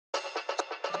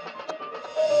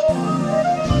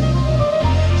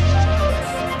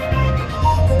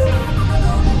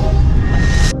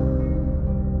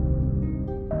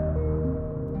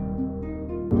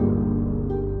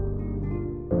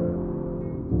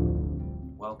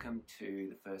welcome to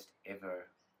the first ever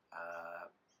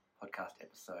podcast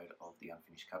episode of The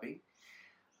Unfinished Cubby.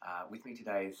 With me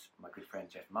today is my good friend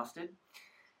Jeff Mustard.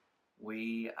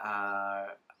 We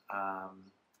are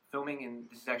filming, and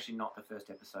this is actually not the first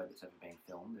episode that's ever been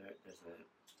filmed. There's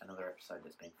another episode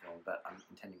that's been filmed, but I'm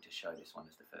intending to show this one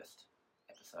as the first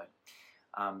episode.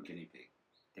 Guinea pig.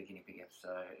 The guinea pig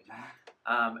episode.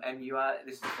 And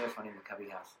this is the first one in the Cubby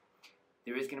house.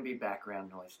 There is going to be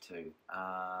background noise too.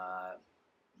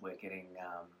 We're getting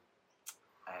there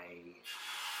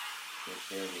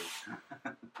it is.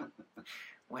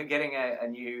 We're getting a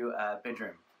new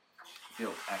bedroom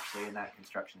built, actually, and that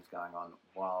construction is going on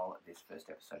while this first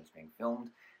episode is being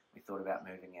filmed. We thought about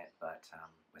moving it, but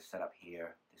we're set up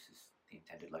here. This is the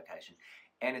intended location.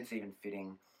 And it's even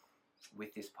fitting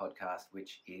with this podcast,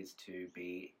 which is to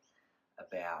be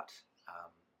about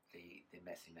the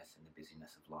messiness and the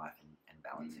busyness of life and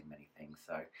balancing many things.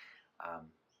 So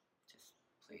just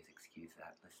please excuse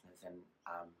that, listeners. And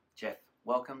Jeff,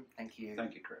 welcome. Thank you.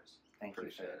 Thank you, Chris. Thank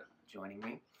Appreciate you for it. joining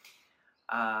me.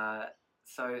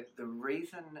 So the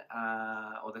reason,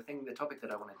 or the topic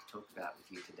that I wanted to talk about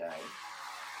with you today.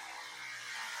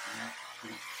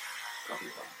 Coffee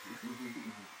time.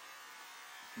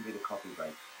 Can be the coffee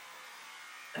break.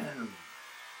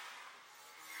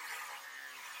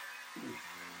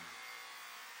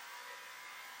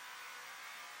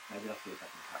 Maybe I'll see if I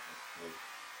can cut this through.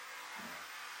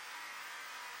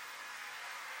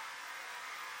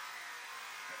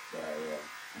 So,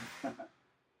 I'm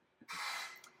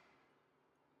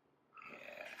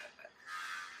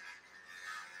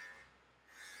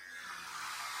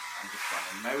just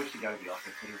wondering, maybe we should go to the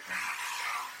office. What do you think?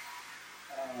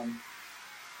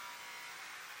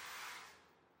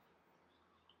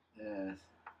 yes.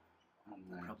 I don't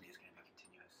know. Probably is going to be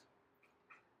continuous.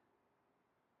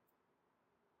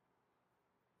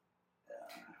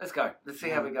 Let's go. Let's see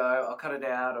how we go. I'll cut it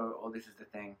out, or this is the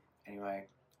thing. Anyway.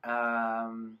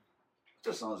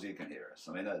 Just as long as you can hear us.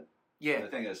 I mean, Yeah. the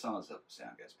thing is, as long as the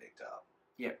sound gets picked up.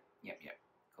 Yep.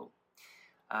 Cool.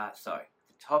 So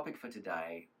the topic for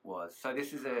today was,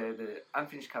 this is the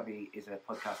Unfinished Cubby is a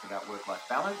podcast about work-life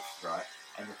balance. Right.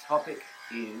 And the topic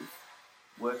is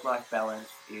work-life balance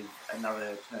is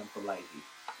another term for lazy.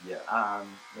 Yeah.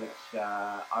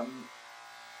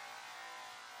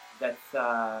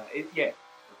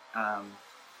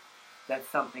 That's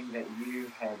something that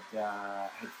you had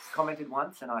commented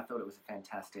once, and I thought it was a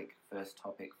fantastic first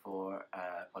topic for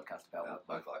a podcast about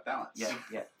Work-life balance.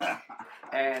 Yeah.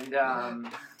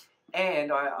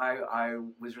 And I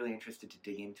was really interested to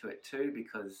dig into it too,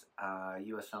 because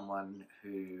you are someone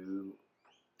who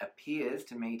appears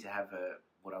to me to have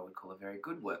what I would call a very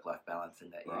good work-life balance, in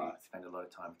that you spend a lot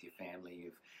of time with your family.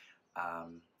 You've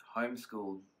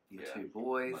homeschooled your two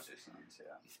boys. My two sons,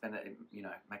 yeah. You spend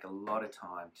make a lot of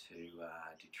time to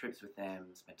do trips with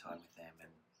them, spend time with them,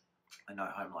 and I know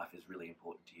home life is really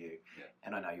important to you,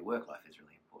 and I know your work life is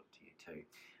really important to you too.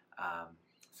 I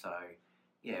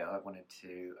wanted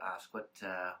to ask, what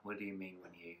do you mean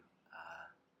when you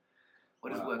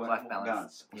what does work-life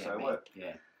balance?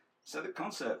 So the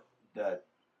concept that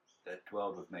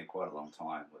dwelled with me quite a long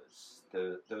time was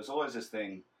there was always this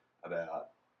thing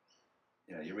about,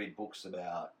 you read books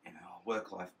about,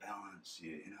 work-life balance,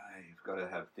 you've got to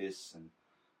have this, and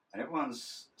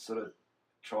everyone's sort of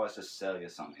tries to sell you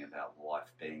something about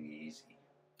life being easy.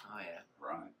 Oh, yeah.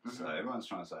 Right? Mm-hmm. So everyone's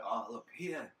trying to say, oh, look,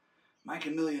 here, make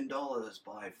 $1 million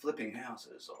by flipping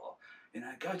houses, or,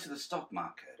 go to the stock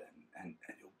market and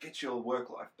you'll get your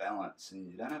work-life balance,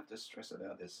 and you don't have to stress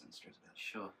about this and stress about that.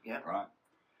 Sure, yeah. Right?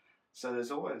 So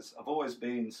I've always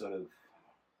been sort of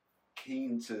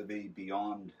keen to be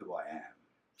beyond who I am.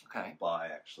 Okay. By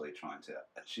actually trying to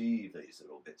achieve these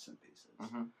little bits and pieces.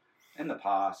 Mm-hmm. In the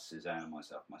past, Suzanne and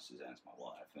myself, Suzanne's my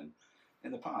wife, and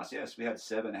in the past, yes, we had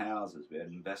 7 houses, we had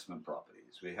investment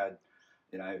properties, we had,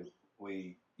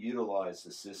 we utilised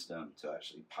the system to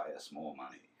actually pay us more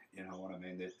money. You know what I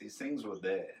mean? These things were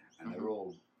there, and they're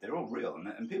all real,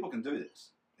 and people can do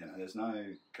this. There's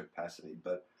no capacity,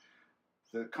 but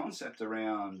the concept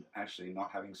around actually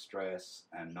not having stress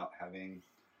and not having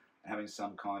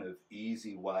some kind of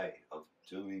easy way of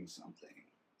doing something,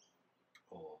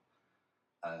 or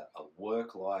a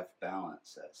work-life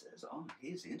balance that says, oh,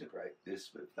 here's integrate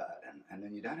this with that, and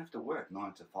then you don't have to work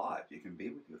 9 to 5. You can be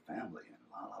with your family and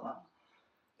la la la.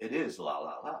 It is la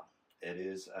la la. It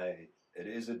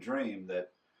is a dream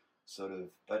that sort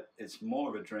of, but it's more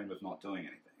of a dream of not doing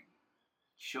anything.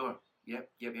 Sure.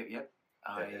 Yep.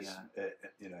 I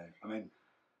mean,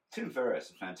 Tim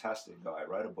Ferriss, a fantastic guy,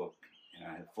 wrote a book,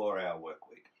 a 4-hour work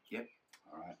week. Yep.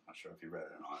 All right. Not sure if you read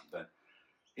it or not, but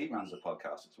he runs a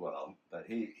podcast as well. But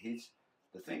he's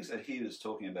the things that he was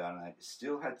talking about, and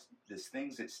there's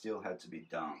things that still had to be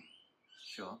done.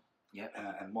 Sure. Yep.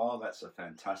 And while that's a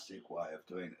fantastic way of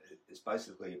doing it, it's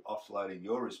basically offloading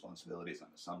your responsibilities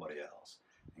onto somebody else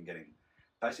and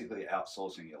basically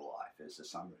outsourcing your life is the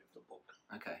summary of the book.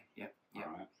 Okay. Yep. Yep.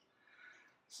 All right.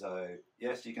 So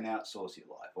yes, you can outsource your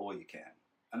life, or you can,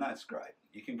 and that's great.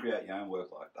 You can create your own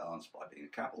work-life balance by being a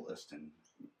capitalist and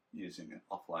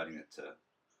offloading it to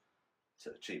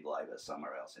cheap labour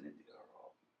somewhere else in India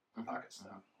or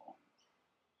Pakistan or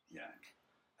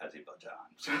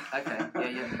Azerbaijan. Okay.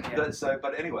 Yeah.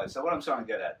 But anyway, so what I'm trying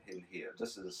to get at in here,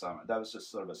 just as a summary, that was just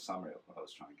sort of a summary of what I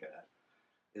was trying to get at,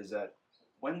 is that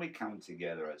when we come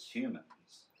together as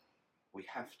humans, we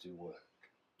have to work.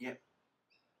 Yep.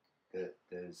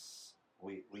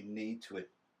 We need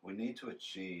to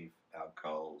achieve our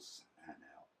goals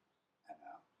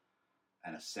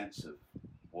and a sense of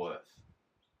worth.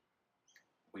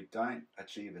 We don't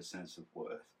achieve a sense of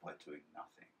worth by doing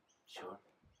nothing. Sure.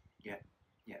 Yeah.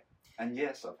 Yeah. And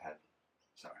yes, I've had.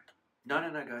 Sorry. No.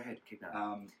 Go ahead. Keep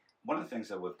going. One of the things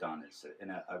that we've done is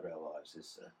over our lives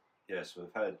is yes,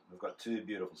 we've got two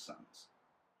beautiful sons.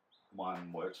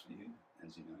 One works for you,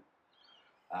 as you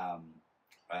know,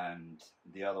 and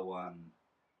the other one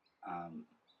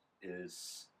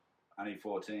is only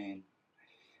 14,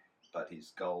 but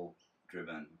he's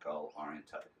goal-driven,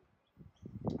 goal-orientated.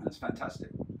 And it's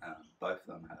fantastic. Both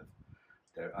of them have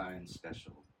their own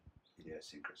special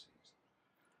idiosyncrasies,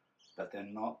 but they're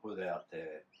not without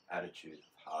their attitude of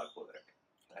hard work.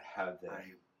 They have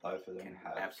both of them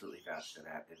have absolutely vouch for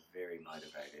that. They're very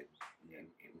motivated,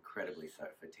 incredibly so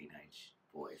for teenage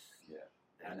boys. Yeah,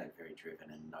 and they're very driven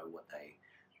and know what they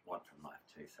want from life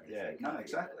too. So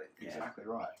exactly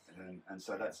right. And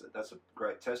so that's a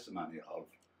great testimony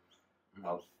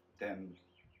of them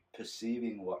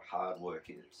perceiving what hard work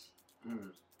is.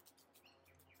 Mm.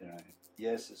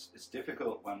 Yes, it's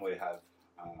difficult when we have.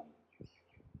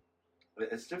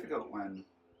 It's difficult when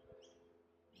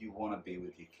you want to be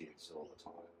with your kids all the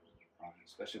time, right?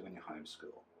 Especially when you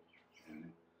homeschool.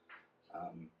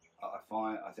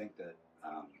 I think that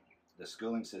the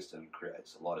schooling system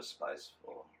creates a lot of space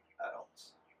for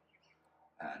adults,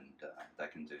 and they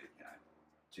can do,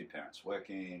 two parents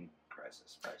working creates a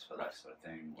space for that sort of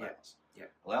thing.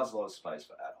 Allows a lot of space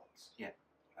for adults. It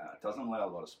doesn't allow a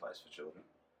lot of space for children,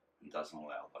 and doesn't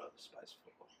allow a lot of space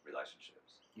for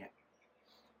relationships.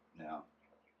 Now,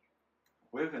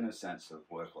 within a sense of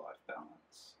work-life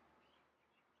balance,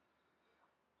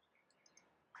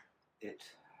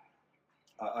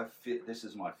 I feel, this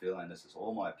is my feeling, this is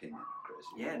all my opinion, Chris.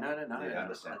 No. You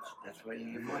understand that's what you're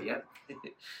here for, yeah.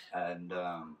 And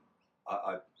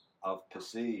I've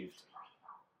perceived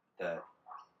that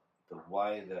the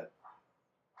way that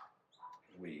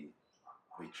we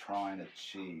try and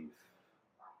achieve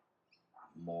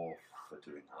more for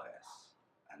doing less,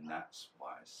 and that's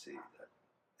why I see that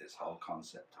this whole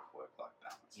concept of work-life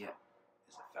balance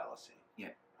is a fallacy.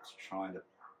 It's trying to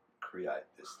create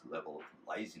this level of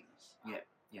laziness.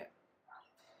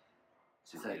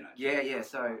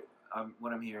 So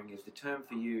what I'm hearing is the term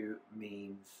for you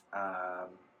means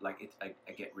like it's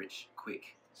a get rich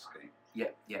quick scheme.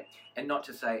 And not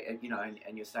to say and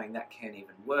you're saying that can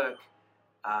even work,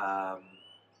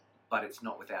 but it's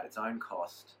not without its own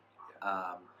cost,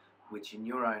 which in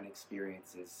your own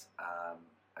experience is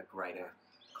a greater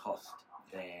cost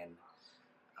than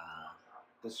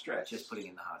the stretch. Just putting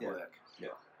in the hard work.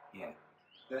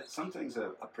 Some things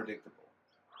are predictable,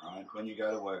 right? When you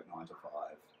go to work 9 to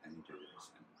 5 and you do this,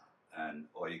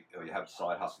 or you have a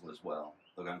side hustle as well.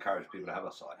 Look, I encourage people to have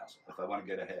a side hustle if they want to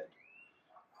get ahead.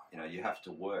 You have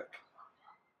to work.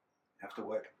 You have to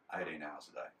work 18 hours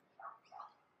a day.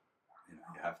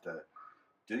 You have to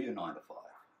do your 9 to 5,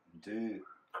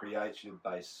 create your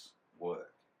base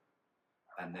work,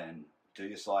 and then do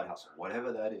your side hustle,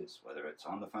 whatever that is, whether it's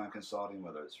on the phone consulting,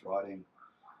 whether it's writing,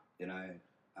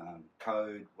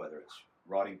 code, whether it's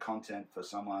writing content for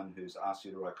someone who's asked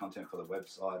you to write content for the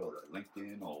website or the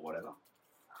LinkedIn or whatever.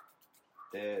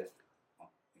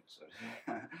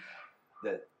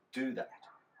 Do that.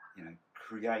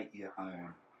 Create your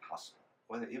own hustle.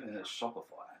 Whether even it's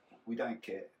Shopify, we don't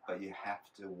care, but you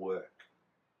have to work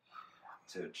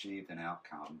to achieve an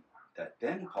outcome that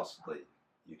then possibly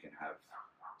you can have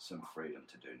some freedom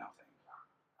to do nothing.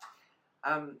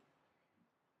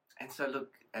 And so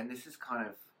look, and this is kind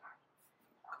of,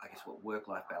 I guess, what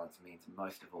work-life balance means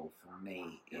most of all for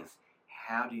me is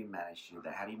how do you manage to do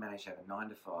that? How do you manage to have a 9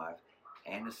 to 5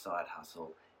 and a side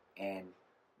hustle and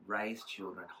raise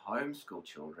children, homeschool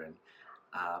children,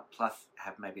 plus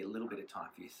have maybe a little bit of time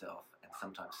for yourself and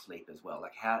sometimes sleep as well?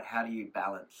 Like how do you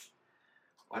balance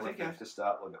I think you have to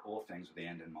start with all things with the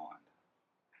end in mind.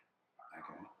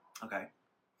 Okay. Okay.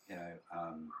 You know,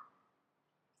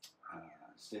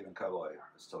 Stephen Covey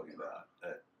was talking about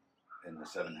it in the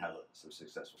 7 Habits of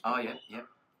Successful People. Oh, yeah, yeah.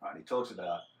 Right. He talks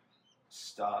about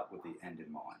start with the end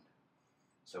in mind.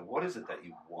 So what is it that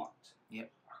you want?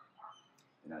 Yep.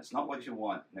 You know, it's not what you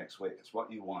want next week. It's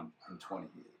what you want in 20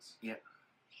 years. Yep.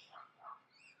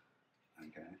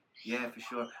 Okay. Yeah, for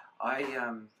sure. I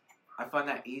find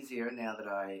that easier now that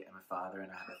I am a father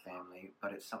and I have a family,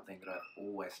 but it's something that I've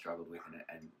always struggled with,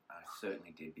 and I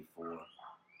certainly did before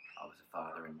I was a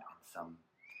father, and some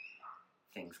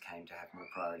things came to have more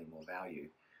priority, more value.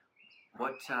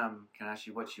 What can I ask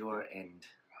you? What's your end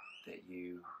that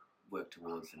you work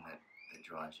towards and that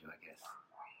drives you? I guess.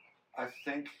 I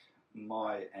think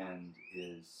my end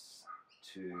is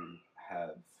to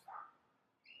have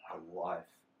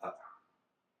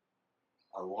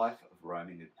a life of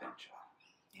roaming adventure.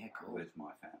 Yeah, cool. With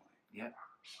my family. Yeah.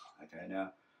 Okay.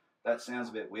 Now, that sounds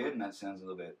a bit weird, and that sounds a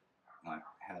little bit like,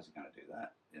 how's he going to do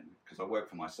that? Because I work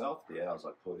for myself. The hours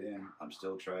I put in, I'm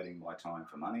still trading my time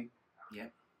for money. Yeah.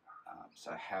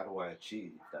 So how do I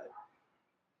achieve that?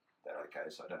 Okay,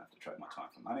 so I don't have to trade my time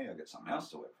for money. I get someone else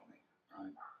to work for me,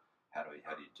 right? How do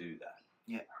you do that?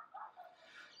 Yeah.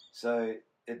 So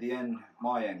at the end,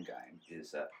 my end game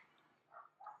is that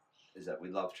we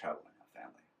love travel in our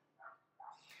family.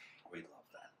 We love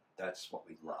that. That's what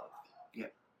we love.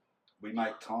 Yeah. We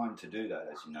make time to do that,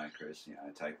 as you know, Chris. You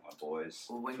know, take my boys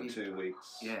for 2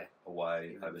 weeks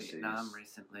away overseas. Vietnam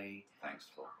recently. Thanks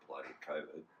for bloody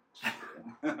COVID.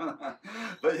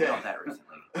 But yeah, not that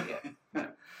recently. Yeah.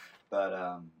 No. But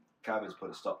COVID's put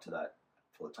a stop to that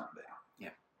for the time being.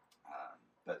 Yeah.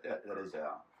 But that is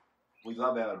we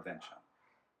love our adventure.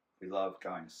 We love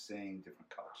going, seeing different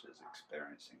cultures,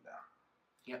 experiencing that.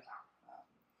 Yep.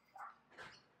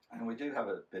 And we do have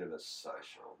a bit of a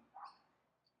social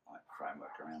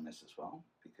framework around this as well,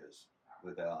 because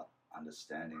without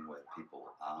understanding where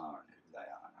people are and who they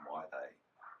are and why they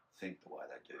think the way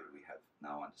they do, we have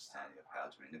no understanding of how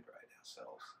to integrate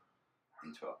ourselves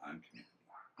into our own community.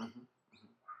 Mm-hmm. Mm-hmm.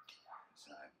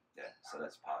 So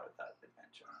that's part of that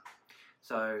adventure.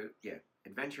 So yeah,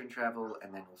 adventure and travel,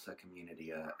 and then also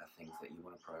community are things that you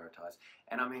want to prioritize.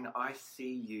 And I mean, I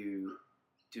see you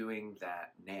doing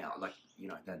that now. Like, you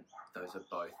know, that those are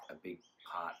both a big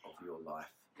part of your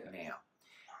life now.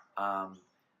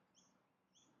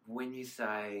 When you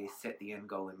say set the end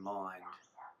goal in mind,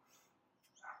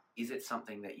 is it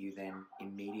something that you then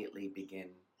immediately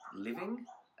begin living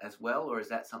as well, or is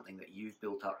that something that you've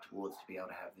built up towards to be able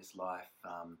to have this life?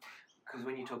 Because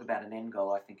when you talk about an end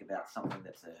goal, I think about something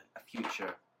that's a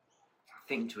future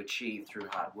thing to achieve through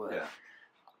hard work. Yeah.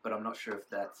 But I'm not sure if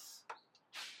that's.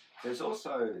 There's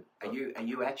also. Are you at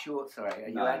your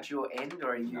No. at your end,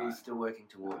 or are you No. still working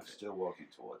towards I'm it? still working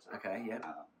towards it. Okay. Yeah.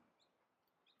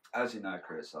 As you know,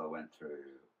 Chris, I went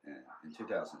through in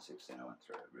 2016. I went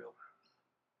through a real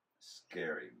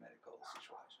scary medical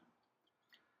situation,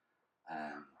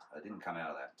 and I didn't come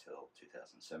out of that until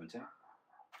 2017.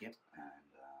 Yep.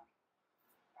 And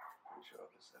pretty sure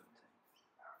it was 17.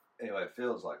 Anyway, it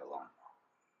feels like a long.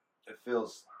 It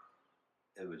was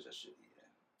a shitty year.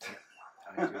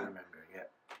 I do remember. Yeah.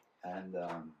 And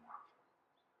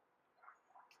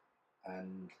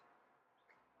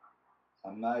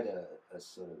I made a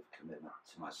sort of commitment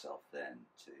to myself then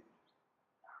to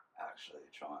actually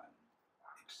try and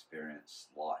experience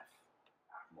life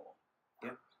more.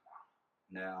 Yep.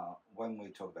 Now, when we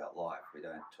talk about life, we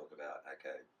don't talk about,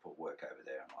 okay, put work over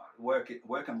there and life.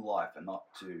 Work and life are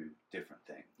not two different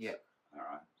things. Yeah. All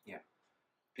right? Yeah.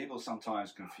 People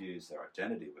sometimes confuse their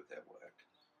identity with their work.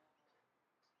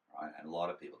 Right? And a lot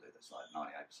of people do this, like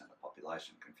 98% of the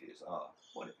population confuse,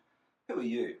 who are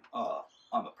you? Oh,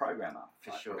 I'm a programmer,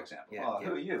 for example. Yeah,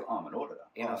 who are you? I'm an auditor.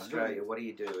 In Australia, what do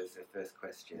you do is the first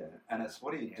question. Yeah. And it's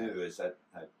what do you do is that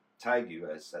they tag you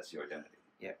as that's your identity.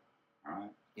 Yeah. All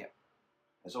right? Yeah.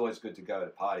 It's always good to go to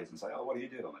parties and say, oh, what do you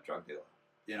do? I'm a drug dealer.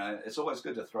 You know, it's always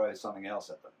good to throw something else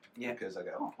at them. Yeah. Because they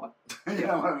go, oh, what? You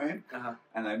know what I mean? Uh-huh.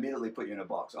 And they immediately put you in a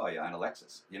box. Oh, you own a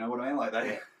Lexus. You know what I mean? Like that.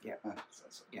 Yeah. Yeah.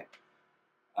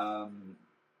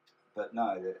 But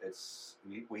no, it's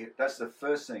that's the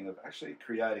first thing of actually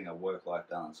creating a work-life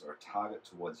balance or a target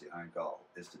towards your own goal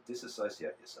is to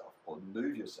disassociate yourself or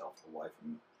move yourself away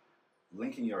from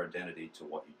linking your identity to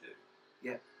what you do.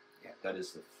 Yeah. Yeah. That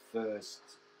is the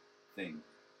first thing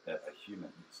that a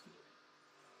human needs to do.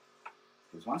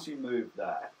 Because once you move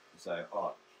that, you say,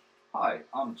 oh, hi,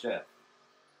 I'm Jeff.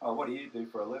 Oh, what do you do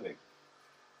for a living?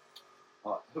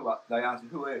 Oh, they ask,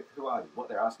 who are you? What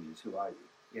they're asking is, who are you?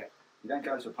 Yeah. You don't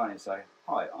go to a party and say,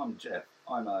 hi, I'm Jeff.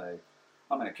 I'm an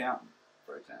accountant,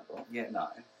 for example. Yeah. No.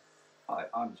 Hi,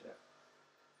 I'm Jeff.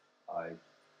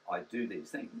 I do these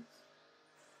things,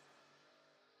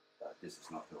 but this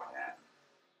is not who I am.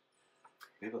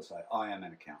 People say, I am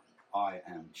an accountant. I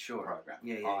am a programmer.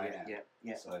 I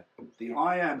am. So the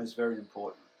I am is very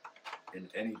important in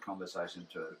any conversation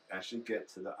to actually get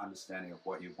to the understanding of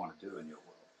what you want to do in your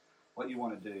world. What you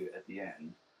want to do at the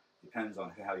end depends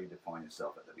on how you define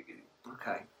yourself at the beginning.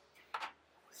 Okay.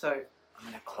 So I'm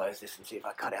going to close this and see if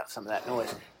I cut out some of that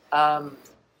noise.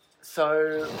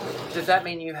 So does that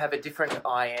mean you have a different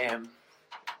I am?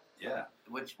 Yeah.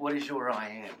 What is your I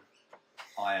am?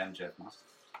 I am Jeff Mustard.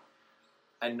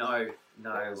 And no.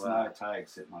 There's no tag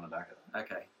sitting on the back of it.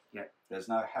 Okay. Yeah. There's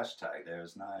no hashtag.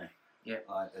 There's no. Yeah.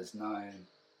 There's no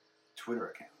Twitter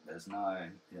account. There's no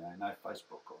no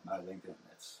Facebook or no LinkedIn.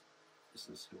 This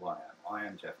is who I am. I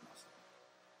am Jeff Mustard.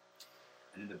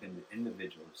 An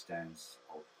individual who stands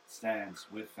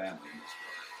with family in this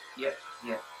world. Yep.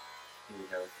 Yeah. Here we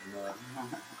go with the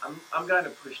noise. I'm going to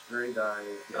push through though.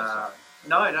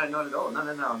 No, not at all. No.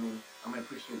 I mean, I'm going to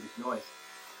push through this noise.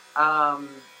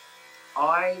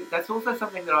 That's also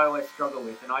something that I always struggle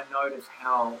with, and I notice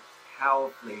how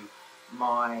powerfully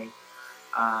my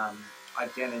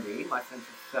identity, my sense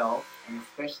of self, and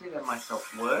especially then my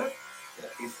self-worth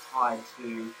is tied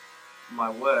to my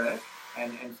work,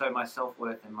 and so my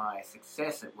self-worth and my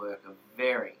success at work are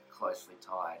very closely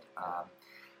tied,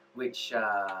 which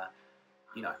I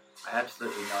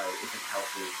absolutely know isn't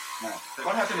healthy. No. But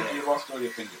what happened if you lost all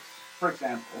your fingers? For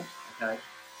example. Okay.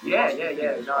 You Yeah.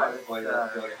 or you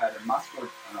had a muscular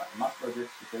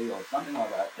dystrophy or something like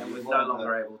that. And was no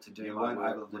longer able to do my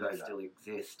work. Would I still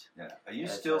exist? Yeah. Are you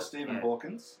still Stephen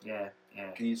Hawkins? Yeah.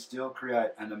 Can you still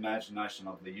create an imagination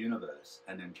of the universe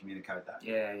and then communicate that?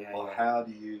 Yeah. Or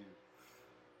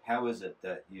how is it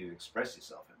that you express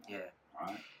yourself in that? Yeah.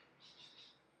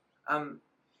 Right?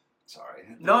 Sorry.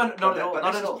 Not at all. But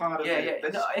Not this at all. is part of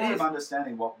part of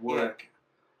understanding what work,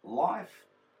 life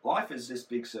is this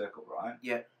big circle, right?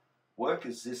 Yeah. Work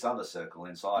is this other circle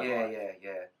inside life.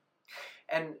 Yeah.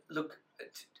 And look,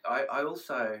 I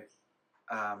also,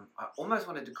 I almost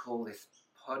wanted to call this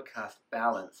podcast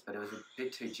balance, but it was a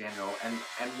bit too general.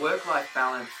 And work-life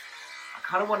balance,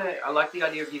 I like the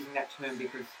idea of using that term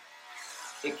because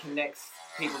it connects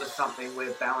people to something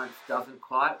where balance doesn't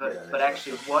quite, but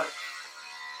actually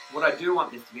what I do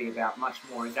want this to be about much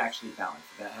more is actually balance,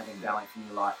 about having balance in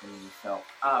your life and in yourself.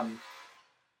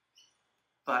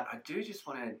 But I do just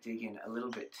want to dig in a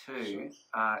little bit too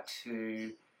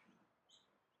to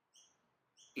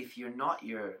if you're not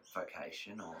your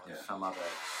vocation or some other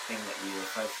thing that you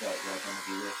associate your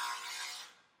identity with,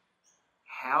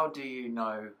 how do you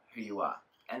know who you are?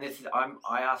 And this is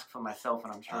I ask for myself,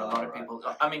 and I'm sure a lot of people.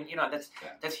 I mean,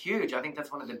 that's huge. I think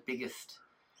that's one of the biggest.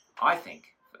 I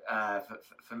think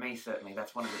for me certainly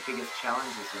that's one of the biggest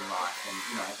challenges in life,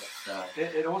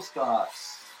 and it all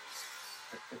starts.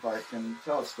 If I can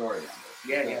tell a story on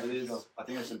this, sure. I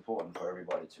think it's important for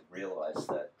everybody to realise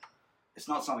that it's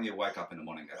not something you wake up in the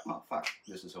morning and go, oh fuck,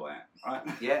 this is who I am, right?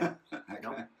 Yeah. Okay.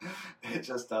 Nope. It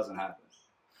just doesn't happen.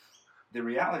 The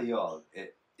reality of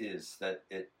it is that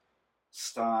it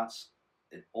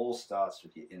all starts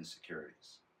with your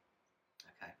insecurities.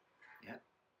 Okay. Yeah.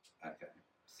 Okay.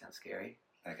 Sounds scary.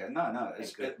 Okay. No.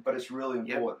 But it's really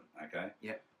important. Yep. Okay.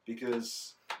 Yeah.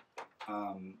 Because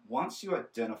once you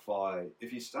identify,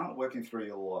 if you start working through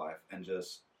your life and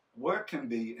just work can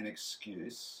be an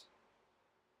excuse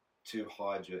to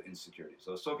hide your insecurities.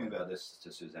 I was talking about this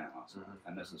to Suzanne last night,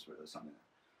 and this is really something.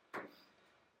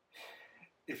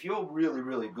 If you're really,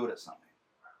 really good at something,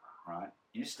 right,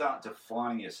 you start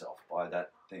defining yourself by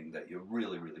that thing that you're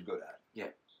really, really good at.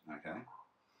 Yeah. Okay?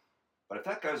 But if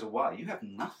that goes away, you have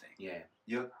nothing. Yeah.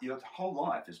 Your whole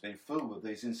life has been filled with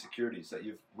these insecurities that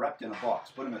you've wrapped in a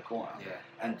box, put in a corner,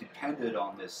 and depended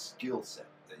on this skill set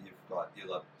that you're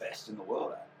the best in the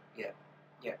world at. Yeah.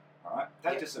 Yeah. All right?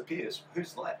 That disappears.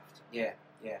 Who's left? Yeah.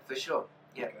 Yeah, for sure.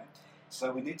 Yeah. Okay.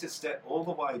 So we need to step all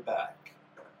the way back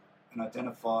and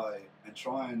identify and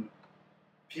try and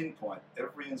pinpoint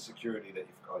every insecurity that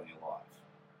you've got in your life.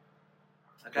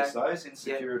 Okay. Because those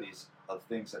insecurities are the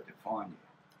things that define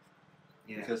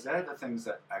you. Yeah. Because they're the things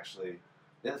that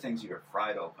they're the things you're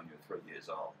afraid of when you're 3 years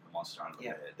old, the monster under the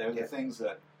bed. They're the things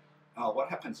that, what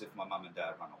happens if my mum and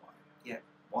dad run away? Yeah.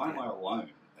 Why am I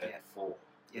alone at 4?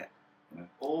 Yeah.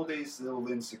 All these little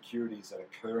insecurities that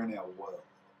occur in our world,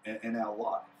 in our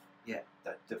life,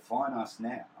 that define us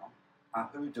now, are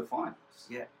who define us.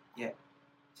 Yeah, yeah.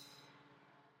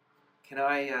 Can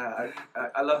I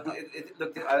love it,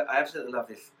 look, I absolutely love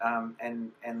this,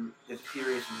 and there's a few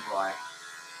reasons why.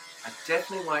 I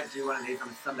definitely won't do one of these on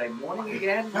a Sunday morning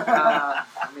again. I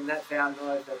mean, that sound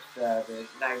noise, that's the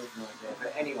neighbour's noise there.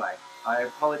 But anyway, I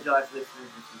apologise,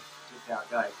 listeners, this is just how it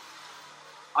goes.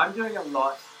 I'm doing a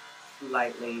lot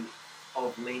lately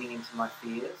of leaning into my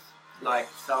fears. Like,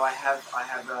 so I have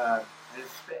and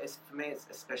for me, it's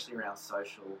especially around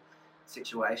social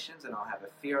situations, and I'll have a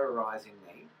fear arise in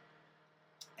me,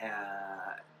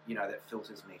 that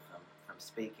filters me from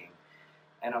speaking.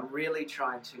 And I'm really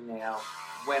trying to now,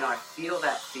 when I feel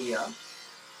that fear,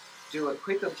 do a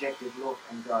quick objective look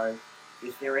and go,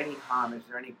 is there any harm? Is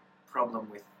there any problem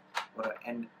with what?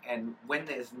 And when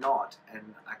there's not,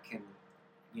 and I can,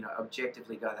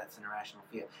 objectively go, that's an irrational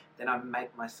fear, then I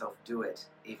make myself do it,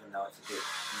 even though it's a bit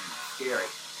scary.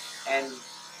 And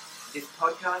this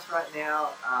podcast right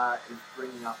now is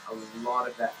bringing up a lot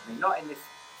of that for me. Not in this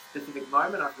specific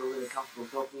moment. I feel really comfortable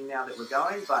talking to you now that we're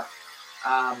going, but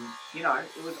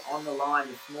it was on the line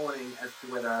this morning as to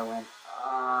whether I went,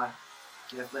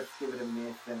 yes, let's give it a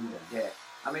miss. And yeah,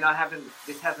 I mean,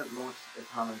 this hasn't launched at the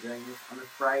time I'm doing this. I'm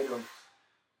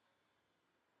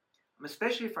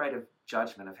especially afraid of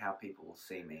judgment, of how people will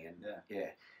see me,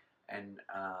 and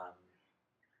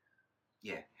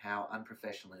how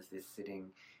unprofessional is this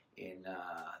sitting in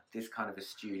this kind of a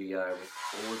studio with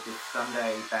all of this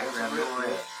Sunday background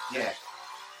noise. Yeah.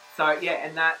 So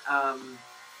and that.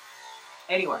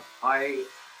 Anyway,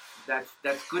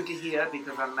 that's good to hear,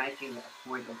 because I'm making a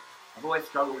point of. I've always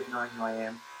struggled with knowing who I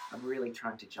am. I'm really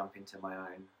trying to jump into my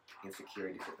own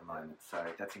insecurities at the moment. So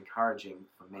that's encouraging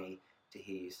for me to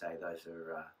hear you say those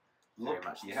are very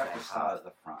much. You have to start at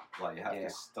the front. Like, you have to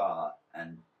start,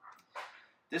 and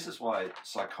this is why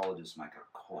psychologists make a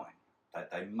coin.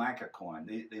 They make a coin.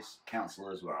 These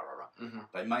counsellors,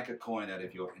 they make a coin out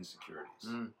of your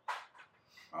insecurities,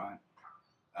 right?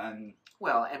 And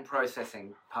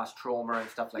processing past trauma and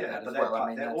stuff like that as well.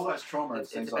 I mean, all those trauma and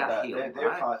things like that. Healing,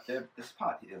 it's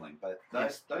part healing, but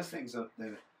those things are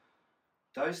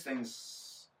those things.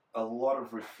 A lot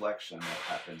of reflection that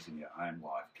happens in your own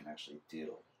life can actually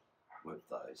deal with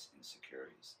those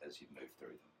insecurities as you move through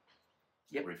them.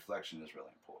 Yep. Reflection is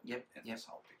really important in this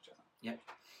whole picture. Yep.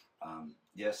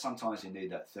 Sometimes you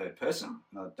need that third person.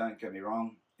 No, don't get me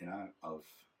wrong.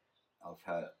 I've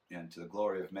had, to the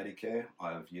glory of Medicare,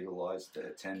 I've utilised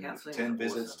 10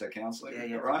 visits to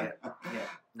counselling, right?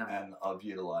 No. And I've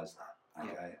utilised that,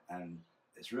 okay? And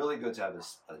it's really good to have a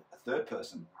third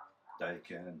person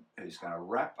who's going to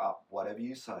wrap up whatever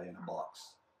you say in a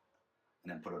box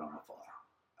and then put it on the fire,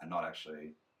 and not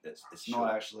actually, it's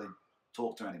not actually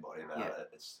talk to anybody about it.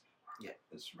 It's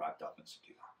wrapped up and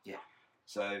secure. Yeah.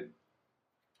 So,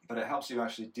 but it helps you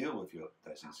actually deal with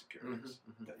those insecurities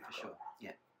that you've got. Sure.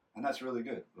 Yeah. And that's really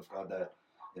good. We've got that,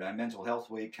 mental health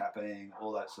week happening,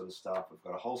 all that sort of stuff. We've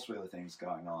got a whole slew of things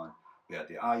going on. We had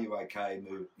the Are You OK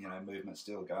movement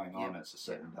still going on. It's a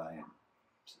certain day in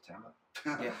September.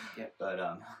 But it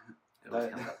always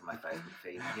comes up on my Facebook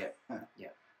feed.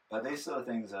 Yeah. But these sort of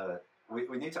things are.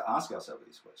 We need to ask ourselves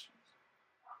these questions.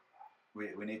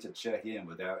 We need to check in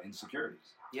with our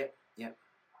insecurities. Yep.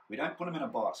 We don't put them in a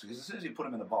box, because as soon as you put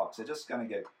them in a box, they're just going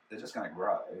to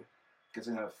grow. Because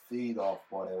they're going to feed off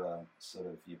whatever sort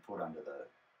of you put under the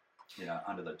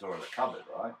door of the cupboard,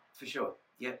 right? For sure.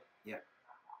 Yep.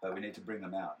 But we need to bring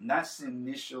them out. And that's the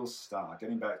initial start.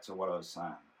 Getting back to what I was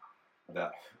saying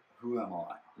about who am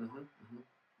I?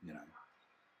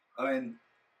 Anyway.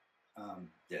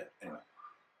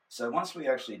 So once we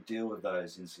actually deal with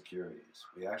those insecurities,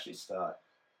 we actually start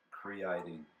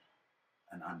creating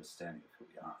an understanding of who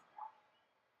we are.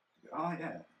 Oh,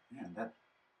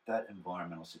 that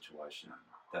environmental situation,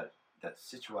 that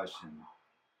situation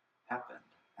happened,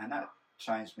 and that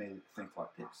changed me to think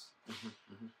like this.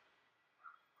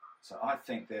 So I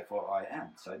think, therefore I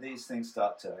am. So these things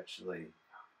start to actually,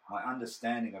 my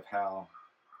understanding of how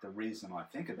the reason I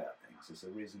think about things is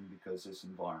the reason because this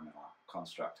environmental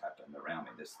construct happened around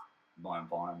me, my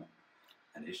environment,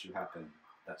 an issue happened,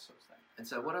 that sort of thing. And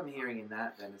so what I'm hearing in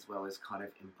that then as well is kind of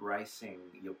embracing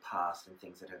your past and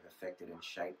things that have affected and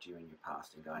shaped you in your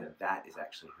past, and going, that is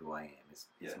actually who I am.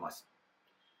 It's my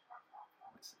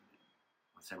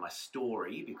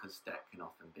story, because that can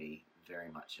often be very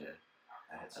much a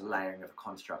layering of a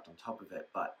construct on top of it.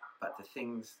 But the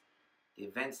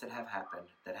events that have happened,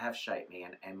 that have shaped me,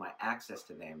 and my access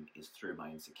to them is through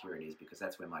my insecurities, because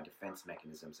that's where my defense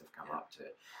mechanisms have come up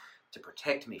to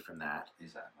protect me from that.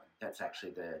 Exactly. That's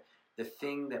actually the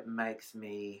thing that makes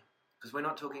me, because we're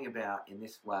not talking about, in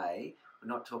this way, we're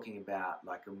not talking about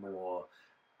like a more,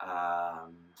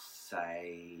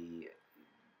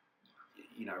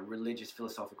 religious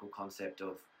philosophical concept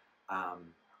of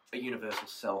a universal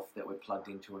self that we're plugged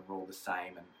into and we're all the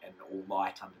same and all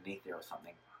light underneath there or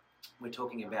something. We're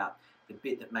talking about the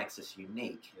bit that makes us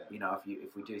unique. Yeah. You know,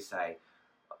 if we do say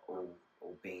all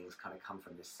beings kind of come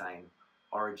from the same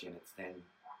origin, it's then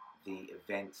the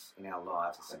events in our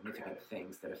lives, the significant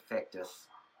things that affect us,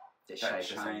 that shape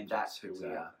us, and that's who we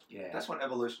are. Yeah. That's what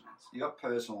evolution is. You got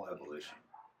personal evolution.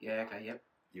 Yeah, okay, yep.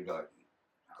 You got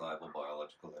global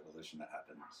biological evolution that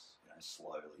happens,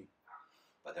 slowly.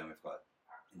 But then we've got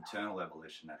internal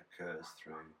evolution that occurs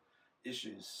through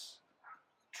issues,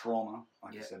 trauma,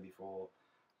 like I said before,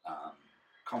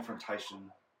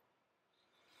 confrontation,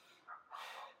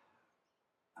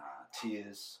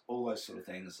 tears, all those sort of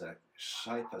things that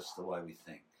shape us the way we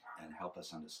think and help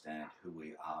us understand who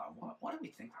we are. What do we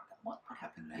think like that? What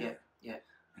happened there? Yeah.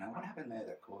 What happened there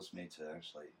that caused me to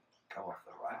actually go off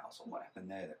the rails? Or what happened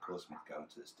there that caused me to go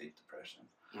into this deep depression?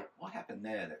 Yeah. What happened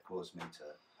there that caused me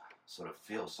to sort of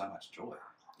feel so much joy?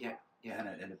 Yeah. And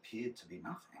it appeared to be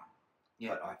nothing.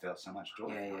 Yeah. But I felt so much joy.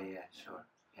 Yeah, sure.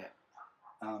 Yeah.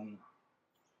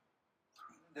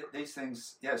 These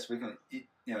things, yes, we can.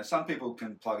 Some people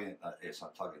can plug in. Yes, I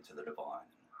plug into the divine,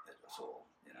 and it's all,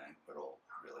 we're all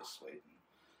really sweet.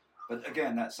 But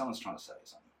again, that someone's trying to say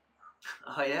something.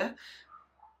 Oh yeah.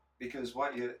 Because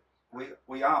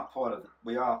we are part of.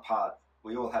 We all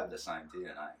have the same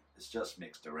DNA. It's just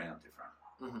mixed around different.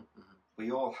 Mm-hmm, mm-hmm.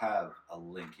 We all have a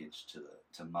linkage to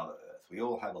Mother Earth. We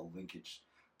all have a linkage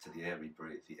to the air we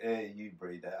breathe. The air you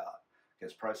breathe out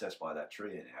gets processed by that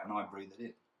tree in here, and I breathe it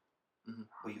in. Mm-hmm.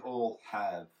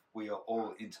 We are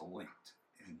all interlinked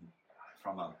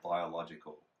from a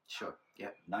biological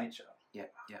nature. Yeah.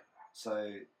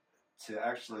 So to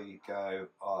actually go,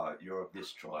 oh, you're of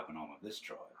this tribe and I'm of this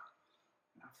tribe,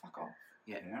 fuck off.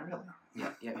 Yeah. Really.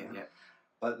 Yeah.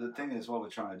 But the thing is, what we're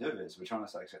trying to do is we're trying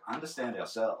to understand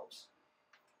ourselves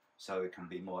so we can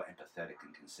be more empathetic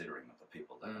and considering of the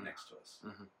people that are next to us.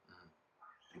 Mm-hmm.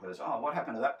 Because, what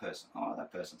happened to that person? Oh, that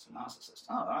person's a narcissist.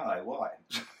 Oh, are they? Why?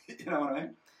 You know what I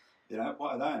mean?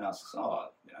 Why are they a narcissist?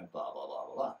 Oh, blah, blah, blah,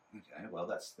 blah, blah. Okay, well,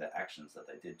 that's the actions that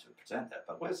they did to present that.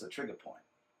 But where's the trigger point?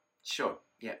 Sure.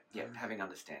 Yeah. Having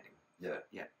understanding. Yeah.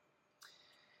 It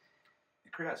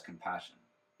creates compassion.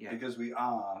 Yeah. Because we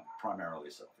are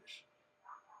primarily selfish.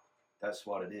 That's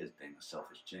what it is, being a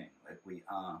selfish gene. Like we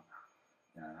are,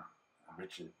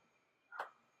 Richard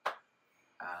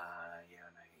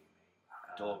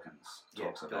Dawkins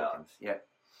talks about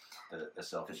the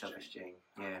selfish gene.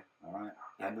 Yeah. All right.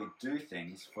 Yeah. And we do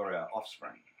things for our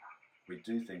offspring. We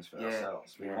do things for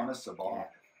ourselves. We want to survive.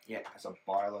 Yeah. As a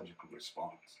biological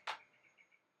response.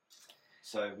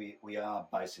 So we are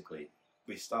basically,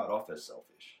 we start off as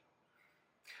selfish.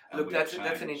 Look, that's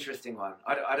an interesting one.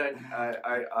 I'm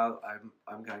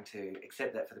going to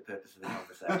accept that for the purpose of the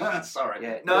conversation. Sorry.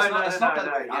 Yeah. It's not that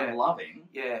we're unloving.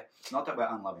 Yeah. It's not that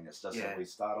we're unloving. It's just that we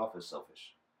start off as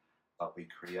selfish, but we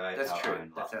create our own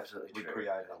love. That's absolutely true. We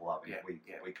create a love. Yeah. We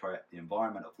create the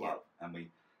environment of love, and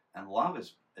love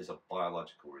is a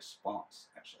biological response.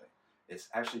 Actually, it's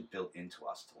actually built into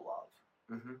us to love.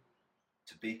 Mm-hmm.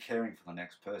 To be caring for the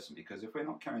next person, because if we're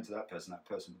not caring to that person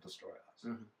will destroy us.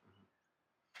 Mm-hmm.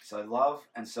 So love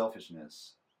and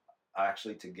selfishness are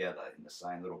actually together in the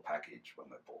same little package when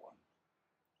we're born.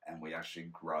 And we actually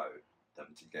grow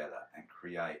them together and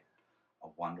create a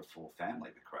wonderful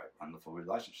family. We create wonderful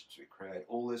relationships. We create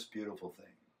all this beautiful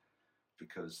thing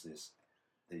because these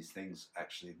things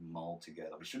actually mold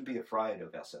together. We shouldn't be afraid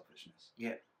of our selfishness.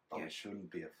 Yeah. But we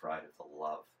shouldn't be afraid of the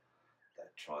love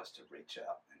that tries to reach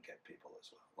out and get people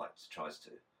as well. Like, tries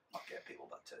to not get people,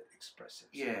 but to express it.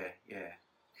 Yeah.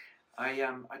 I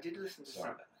did listen to Sorry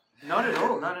some. about that. Not at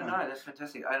all. No. That's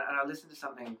fantastic. And I listened to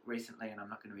something recently, and I'm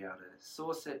not going to be able to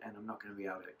source it, and I'm not going to be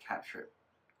able to capture it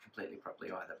completely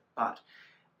properly either. But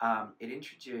it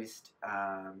introduced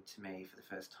to me for the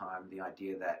first time the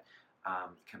idea that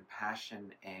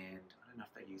compassion and I don't know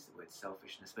if they use the word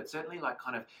selfishness, but certainly like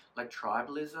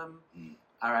tribalism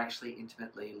are actually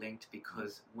intimately linked,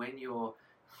 because when you're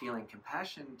feeling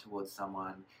compassion towards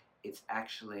someone, it's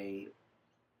actually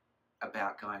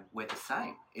about going, we're the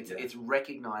same. It's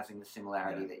recognizing the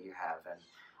similarity that you have. And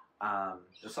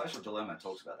The Social Dilemma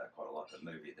talks about that quite a lot. The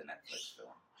movie, the Netflix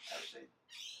film, actually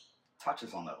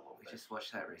touches on that a little bit. We just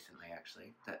watched that recently,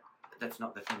 actually. That's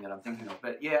not the thing that I'm thinking of.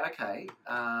 But yeah, okay.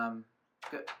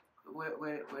 But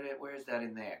where is that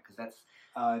in there? Because that's...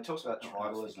 it talks about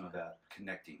tribalism, about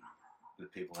connecting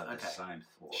with people who have the same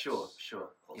thoughts. Sure.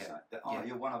 Yeah.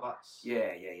 You're one of us.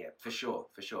 Yeah. For sure.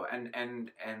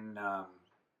 And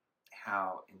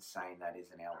how insane that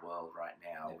is in our world right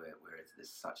now, where there's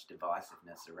such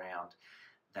divisiveness around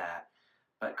that.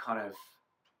 But kind of,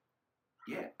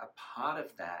 a part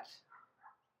of that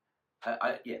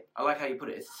I like how you put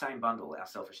it. It's the same bundle: our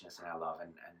selfishness and our love,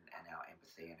 and our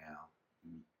empathy and our.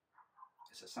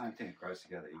 It's the same thing. It grows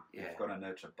together. You've got to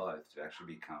nurture both to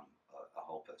actually become a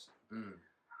whole person.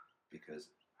 Because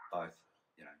both,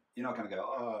 you're not going to go,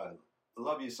 oh, I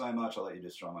love you so much, I'll let you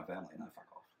destroy my family. No, fuck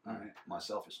off. No, my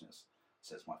selfishness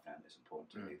says my family is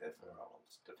important to me, therefore I will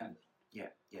defend it.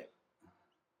 Yeah.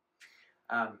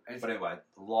 But anyway,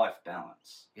 life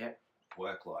balance. Yeah.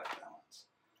 Work-life balance.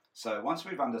 So once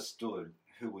we've understood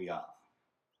who we are,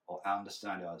 or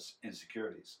understand our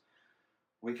insecurities,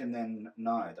 we can then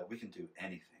know that we can do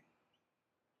anything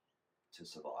to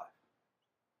survive.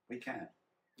 We can.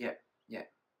 Yeah.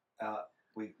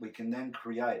 We can then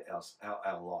create our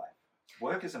life.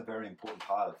 Work is a very important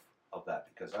part of that,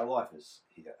 because our life is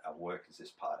here, our work is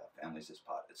this part, our family is this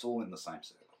part. It's all in the same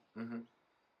circle.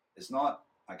 It's not,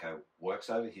 okay, work's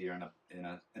over here in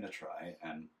a tray,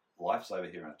 and life's over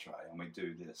here in a tray, and we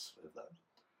do this with the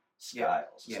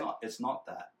scales. It's not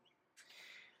that.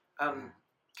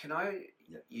 Can I?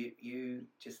 You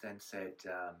just then said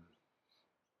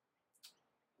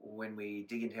when we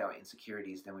dig into our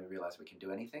insecurities, then we realize we can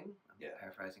do anything. I'm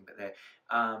paraphrasing, but there.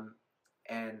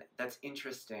 And that's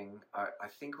interesting. I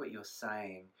think what you're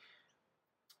saying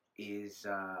is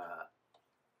a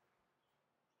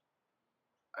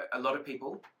lot of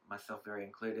people, myself very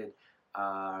included,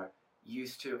 are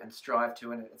used to and strive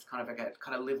to, and it's kind of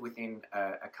live within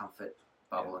a comfort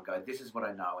bubble and go, this is what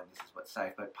I know and this is what's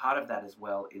safe. But part of that as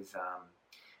well is,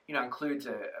 includes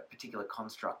a particular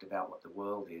construct about what the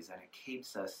world is, and it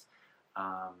keeps us,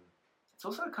 it's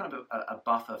also kind of a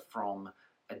buffer from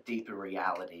a deeper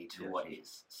reality to what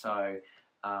is. So,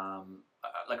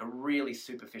 like a really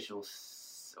superficial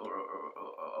or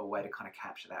a way to kind of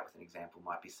capture that with an example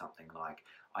might be something like,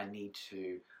 I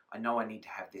know I need to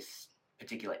have this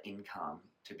particular income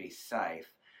to be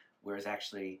safe, whereas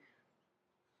actually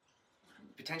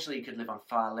potentially you could live on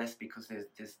far less, because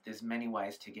there's many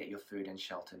ways to get your food and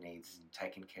shelter needs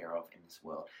taken care of in this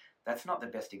world. That's not the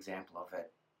best example of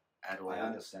it at all. I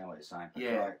understand what you're saying, but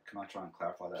can I try and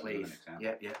clarify that with an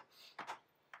example? Yeah.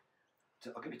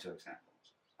 I'll give you two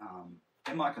examples.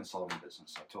 In my consulting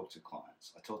business, I talk to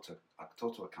clients. I talk to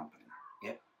a company.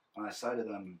 Yep. And I say to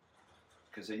them,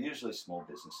 because they're usually small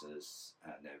businesses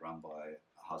and they're run by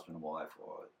a husband and wife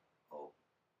or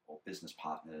business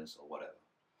partners or whatever.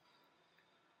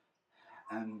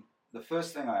 And the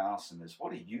first thing I ask them is,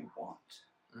 what do you want?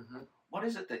 What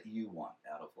is it that you want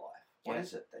out of life? What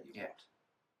is it that you want?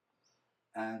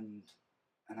 And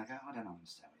I go, I don't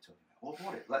understand what you're talking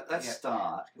about. Well, let's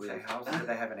start with... How do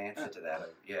they have an answer to that?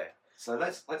 So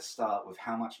let's start with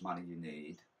how much money you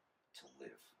need to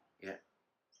live. Yeah.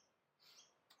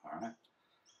 All right.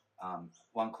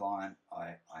 One client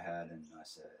I had, and I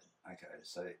said, okay,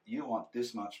 so you want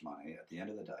this much money at the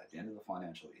end of the day, at the end of the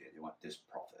financial year, you want this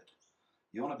profit.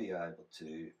 You want to be able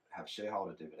to have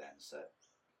shareholder dividends that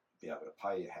be able to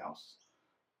pay your house,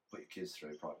 put your kids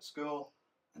through private school,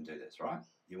 and do this, right?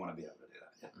 You want to be able to do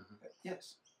that, yeah?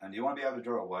 Yes. And you want to be able to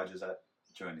draw wages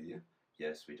during the year?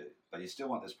 Yes, we do. But you still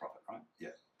want this profit, right?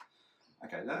 Yeah.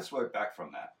 Okay, let's work back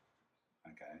from that.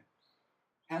 Okay.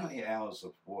 How many hours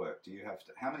of work do you have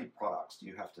to, how many products do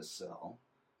you have to sell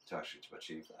to actually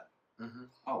achieve that?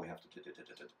 Oh, we have to do.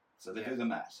 So they do the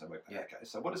math. So okay,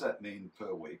 so what does that mean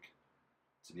per week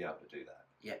to be able to do that?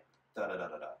 Yeah.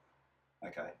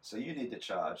 Okay, so you need to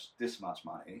charge this much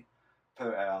money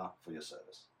per hour for your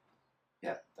service.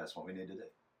 Yeah, that's what we need to do.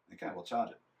 Okay, we'll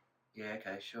charge it. Yeah,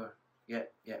 okay, sure. Yeah.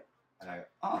 And I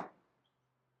go,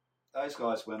 those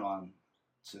guys went on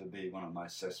to be one of the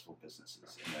most successful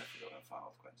businesses in that field in Far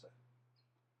North Queensland.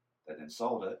 They then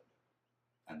sold it,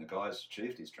 and the guy's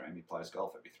achieved his dream. He plays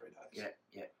golf every 3 days.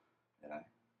 Yeah. You know,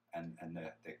 and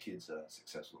their kids are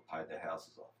successful, paid their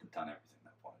houses off, they've done everything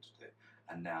they wanted to do,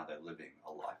 and now they're living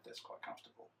a life that's quite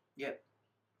comfortable. Yeah.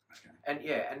 Okay.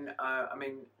 And I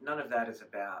mean, none of that is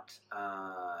about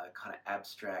kind of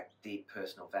abstract, deep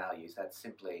personal values. That's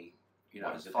simply,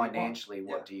 financially,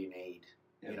 what do you need?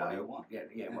 Yeah, what do you want?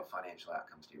 Yeah. What financial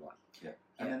outcomes do you want? Yeah.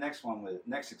 And the next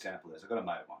example is, I've got a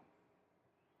mate of mine,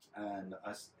 and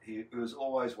he was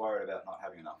always worried about not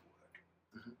having enough work.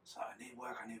 So I need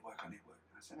work. And I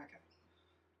said, okay,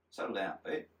 settle down,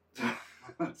 Pete.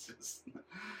 It's just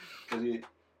because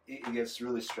he gets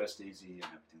really stressed easy and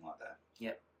everything like that.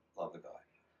 Yep. Love the guy.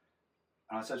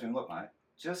 And I said to him, look, mate,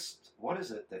 just what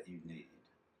is it that you need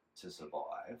to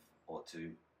survive, or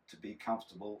to be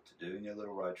comfortable, to do in your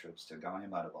little road trips, to go on your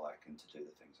motorbike and to do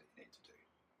the things that you need to do?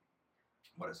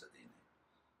 What is it that you need?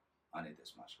 I need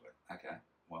this much work. Okay,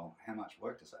 well, how much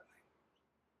work does that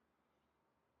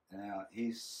mean? Now,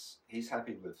 he's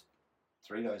happy with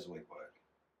 3 days a week work,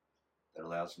 that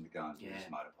allows him to go and do his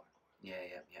motorbike.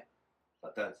 Yeah.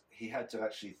 But that he had to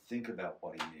actually think about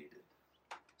what he needed.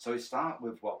 So we start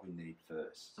with what we need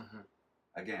first. Mm-hmm.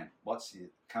 Again,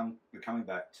 we're coming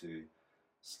back to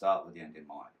start with the end in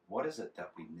mind. What is it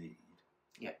that we need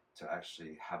to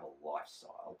actually have a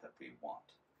lifestyle that we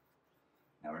want?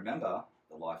 Now remember,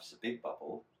 the life's a big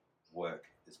bubble. Work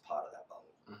is part of that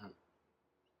bubble. Mm-hmm.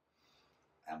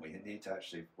 And we need to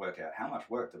actually work out how much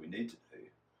work that we need to do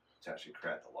to actually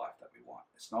create the life that we want.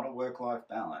 It's not a work-life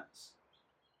balance.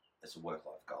 It's a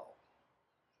work-life goal.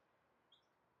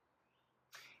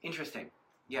 Interesting.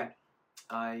 Yeah.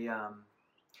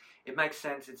 It makes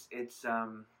sense. It's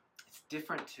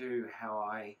different to how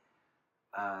I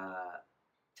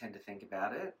tend to think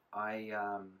about it.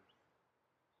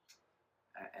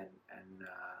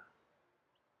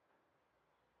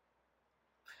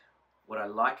 What I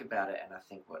like about it, and I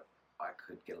think what I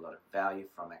could get a lot of value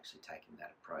from actually taking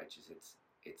that approach, is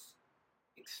it's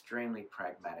extremely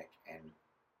pragmatic, and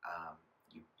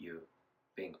you're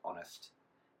being honest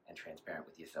and transparent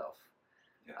with yourself.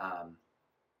 Yeah.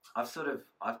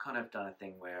 I've kind of done a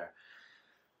thing where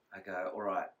I go, all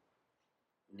right,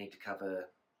 need to cover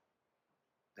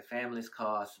the family's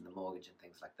costs and the mortgage and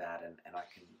things like that, and I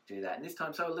can do that. And this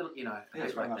time, so a little, a Yeah,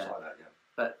 it's bit very much like that, yeah.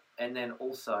 But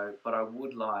I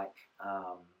would like,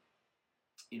 I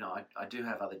do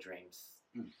have other dreams,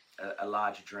 a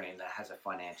larger dream that has a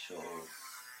financial,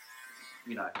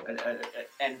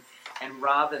 and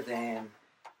rather than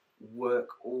work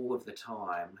all of the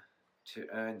time to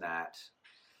earn that,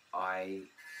 I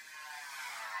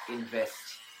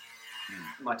invest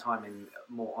my time in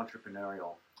more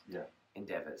entrepreneurial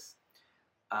endeavors.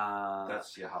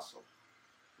 That's your hustle.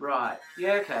 Right.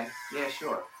 Yeah. Okay. Yeah.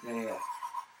 Sure.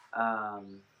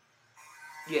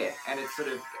 Yeah. And it's sort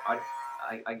of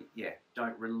I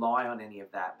don't rely on any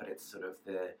of that, but it's sort of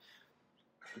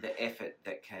the effort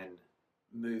that can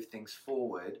move things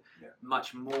forward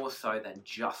much more so than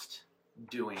just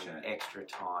doing extra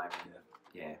time.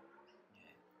 Yeah.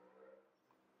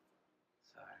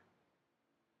 So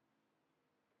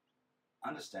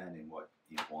understanding what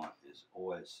you want is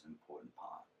always an important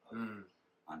part of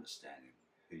understanding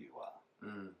who you are.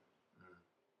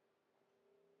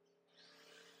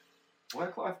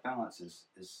 Work-life balance is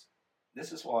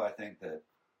this is why I think that,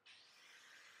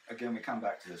 again, we come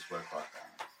back to this work-life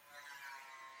balance.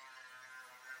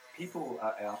 People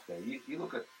are out there. You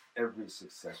look at every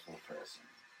successful person.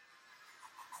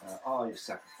 You've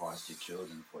sacrificed your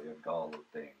children for your goal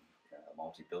of being a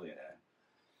multi-billionaire.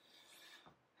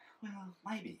 Well,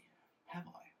 maybe. Have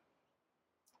I?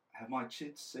 Have my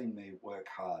kids seen me work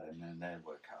hard and then they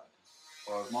work hard?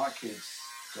 Or have my kids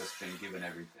just been given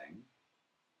everything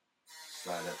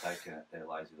so that they're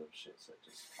lazy little shits that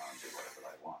just go and do whatever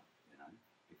they want,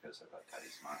 because they've got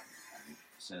daddy's money. And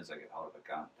as soon as they get hold of a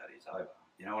gun, daddy's over.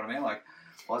 You know what I mean? Like,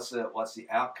 what's the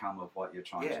outcome of what you're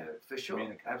trying to for sure.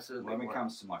 communicate? Absolutely. When it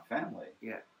comes to my family,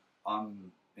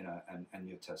 I'm, and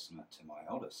you're testament to my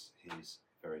eldest. He's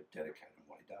very dedicated in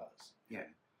what he does. Yeah.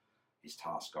 He's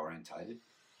task orientated.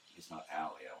 He's not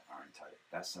hourly orientated.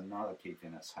 That's another key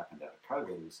thing that's happened out of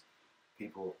COVID is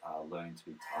people are learning to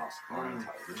be task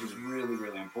orientated, which is really,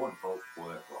 really important for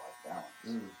work-life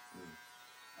balance.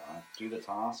 Right? Do the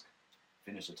task,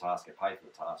 finish the task, get paid for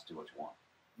the task, do what you want.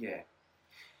 Yeah.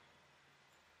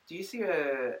 Do you see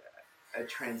a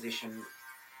transition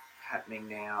happening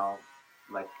now,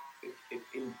 like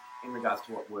in regards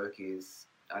to what work is,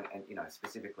 and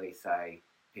specifically say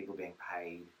people being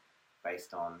paid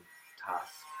based on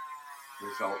task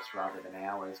results rather than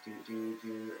hours? Do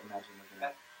you imagine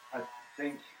that? I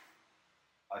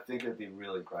think it'd be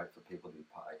really great for people to be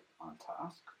paid on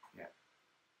task. Yeah.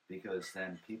 Because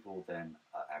then people then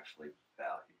are actually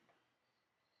valued.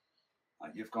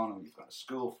 Like you've gone to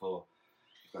school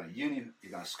you've gone to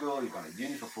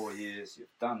uni for 4 years,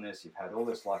 you've done this, you've had all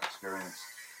this life experience,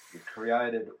 you've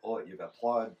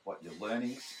applied what your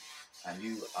learnings, and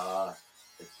you are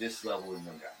at this level in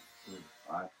your game,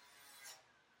 right?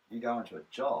 You go into a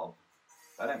job,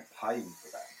 they don't pay you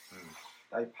for that.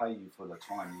 They pay you for the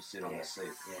time you sit on the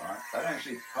seat, right? They don't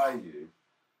actually pay you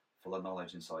for the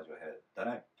knowledge inside your head. They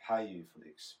don't pay you for the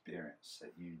experience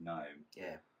that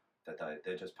that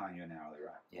they're just paying you an hourly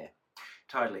rate. Yeah,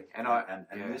 totally. And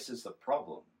this is the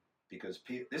problem, because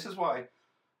this is why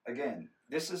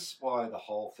the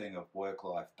whole thing of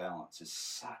work-life balance is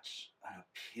such an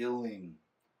appealing.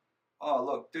 Oh,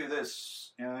 look, do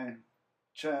this,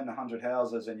 churn 100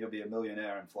 houses and you'll be a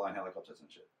millionaire and fly in helicopters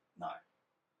and shit. No.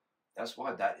 That's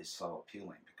why that is so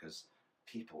appealing, because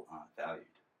people aren't valued.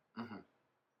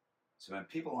 So when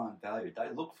people aren't valued, they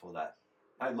look for that.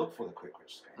 They look for the quick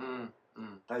rich scheme.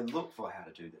 They look for how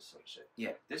to do this sort of shit.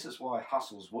 Yeah. This is why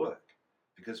hustles work,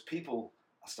 because people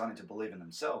are starting to believe in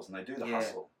themselves and they do the Yeah.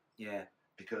 hustle. Yeah.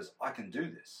 Because I can do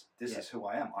this. This Yeah. is who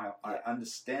I am. I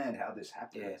understand how this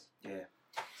happens. Yeah.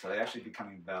 So they're actually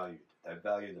becoming valued. They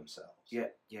value themselves. Yeah.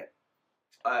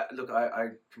 Look,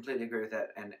 I completely agree with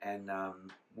that, and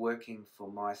working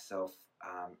for myself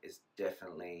is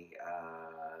definitely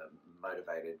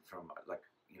motivated from, like,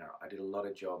 you know, I did a lot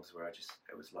of jobs where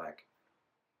it was like,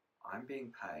 I'm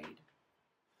being paid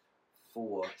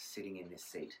for sitting in this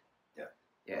seat.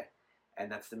 Yeah,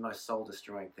 and that's the most soul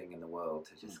destroying thing in the world,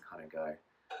 to just kind of go,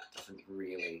 doesn't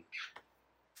really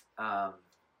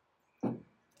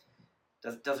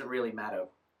doesn't really matter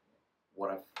what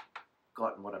I've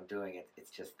got and what I'm doing. It's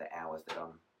just the hours that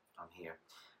I'm here.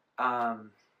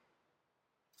 I'm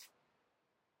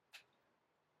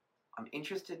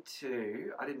interested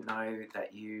too. I didn't know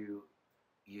that you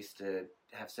used to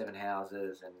have 7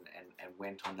 houses and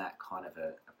went on that kind of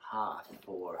a path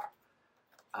for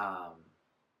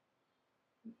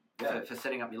for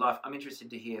setting up your life. I'm interested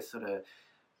to hear sort of.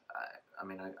 I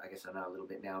mean, I guess I know a little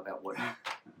bit now about what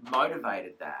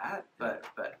motivated that, but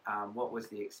what was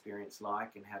the experience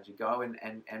like, and how'd you go,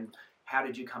 and how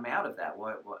did you come out of that?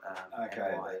 Okay,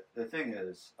 and why? the thing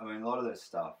is, I mean, a lot of this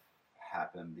stuff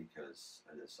happened because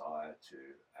a desire to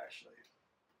actually,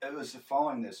 it was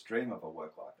following this dream of a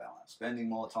work-life balance, spending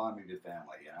more time with your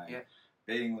family, you know,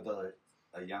 being with a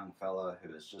young fella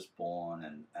who was just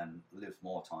born and live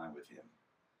more time with him,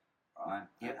 right?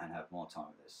 And have more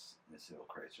time with this little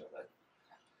creature that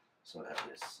sort of had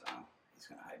this, he's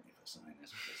going to hate me for saying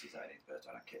this because he's 18th birthday,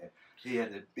 I don't care. He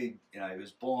had a big, you know, he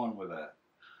was born with a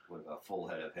full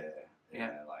head of hair. You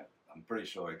know, like, I'm pretty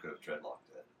sure he could have dreadlocked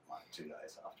it like 2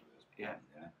 days after he was born.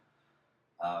 You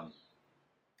know?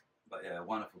 But yeah,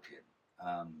 wonderful kid.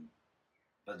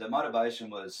 But the motivation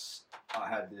was, I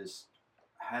had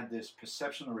this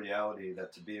perception of reality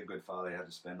that to be a good father, you had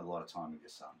to spend a lot of time with your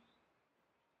son,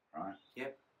 right?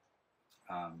 Yep.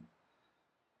 And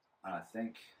I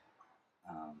think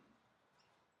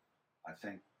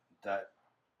that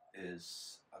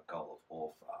is a goal of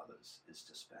all fathers, is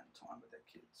to spend time with their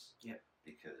kids. Yeah.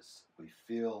 Because we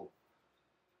feel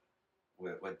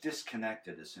we're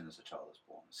disconnected as soon as a child is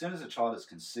born. As soon as a child is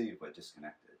conceived, we're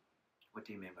disconnected. What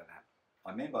do you mean by that?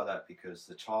 I mean by that because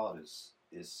the child is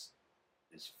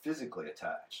physically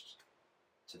attached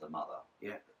to the mother.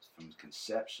 Yeah. From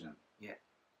conception. Yeah.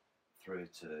 Through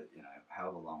to, you know,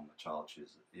 however long the child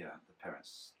chooses. Yeah, the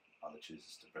parents either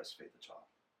chooses to breastfeed the child.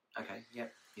 Okay.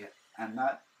 Yep. And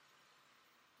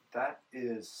that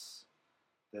is,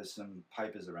 there's some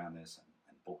papers around this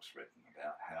and books written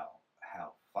about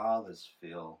how fathers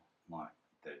feel like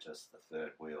they're just the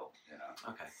third wheel, you know,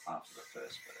 after the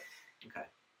first birth. Okay.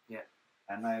 Yeah.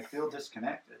 And they feel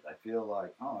disconnected. They feel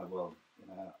like, oh well,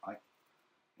 I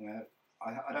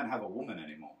don't have a woman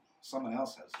anymore. Someone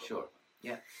else has. Sure. Woman.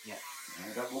 Yeah. You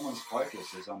know, that woman's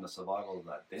focus is on the survival of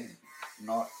that being,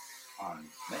 not on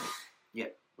me. Yeah.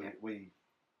 We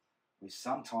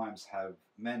sometimes have,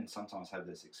 men sometimes have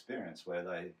this experience where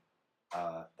they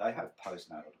have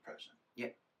postnatal depression.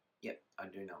 Yep, I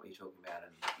do know what you're talking about,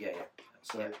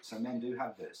 and So men do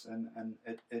have this, and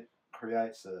it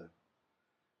creates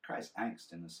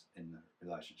angst in the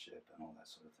relationship and all that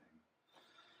sort of thing,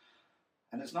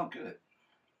 and it's not good.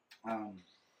 And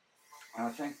I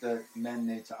think that men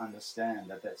need to understand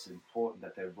that that's important.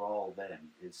 That their role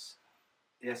then is,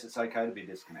 yes, it's okay to be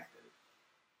disconnected.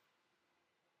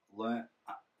 Learn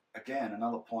again,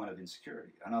 another point of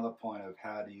insecurity, another point of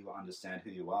how do you understand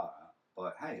who you are.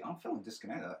 But hey, I'm feeling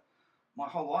disconnected. My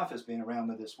whole life has been around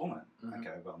with this woman. Mm-hmm.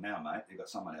 Okay, well now, mate, you've got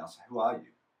someone else. Who are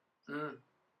you?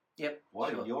 Yep.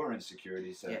 What are your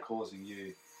insecurities that are causing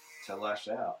you to lash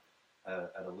out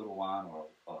at a little one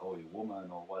or your woman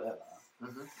or whatever?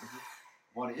 Mm-hmm.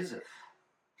 What is it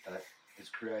that is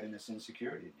creating this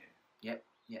insecurity in you? Yep.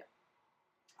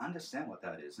 Understand what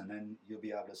that is, and then you'll be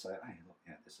able to say, hey, look,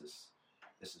 yeah, this is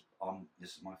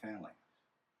my family.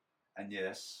 And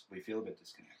yes, we feel a bit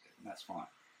disconnected, and that's fine.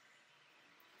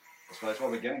 I suppose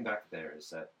what we're getting back there is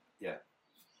that,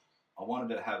 I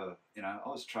wanted to have I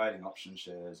was trading option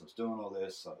shares, I was doing all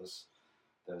this,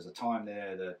 there was a time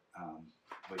there that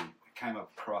we came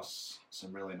across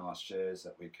some really nice shares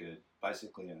that we could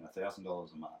basically earn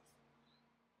 $1,000 a month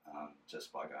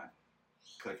just by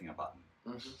clicking a button.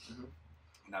 Mm-hmm.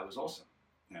 And that was awesome.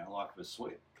 Life was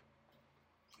sweet.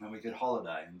 And we could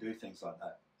holiday and do things like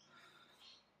that.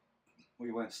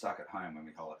 We weren't stuck at home when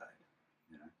we holidayed,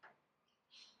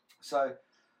 So,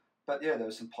 but yeah, there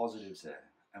were some positives there.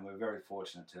 And we're very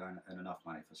fortunate to earn enough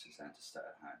money for Suzanne to stay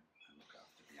at home and look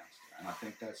after the youngster. And I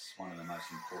think that's one of the most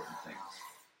important things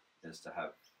is to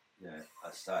have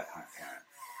a stay-at-home parent,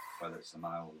 whether it's a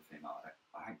male or the female.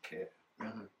 I don't care,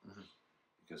 really,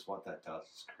 because what that does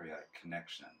is create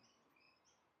connection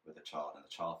with the child, and the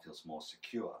child feels more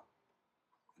secure.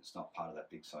 It's not part of that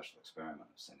big social experiment of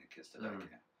sending kids to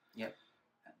daycare. Yep.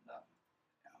 And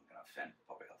I'm going to offend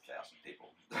probably 1,000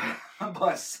 people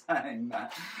by saying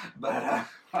that, but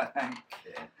I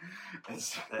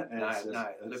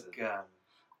don't care.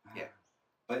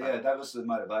 But yeah, that was the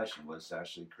motivation, was to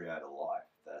actually create a life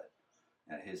that,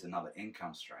 here's another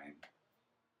income stream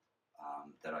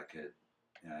that I could,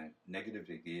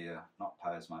 negatively gear, not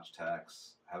pay as much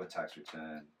tax, have a tax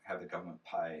return, have the government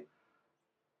pay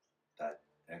that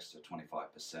extra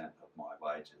 25% of my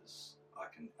wages I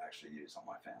can actually use on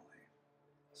my family.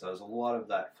 So there's a lot of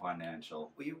that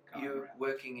financial. Were you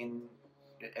working in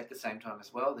at the same time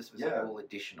as well? This was all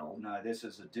additional. No, this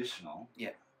is additional.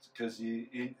 Yeah. Because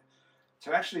you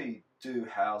to actually do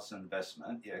house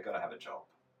investment, you've got to have a job.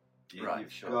 You've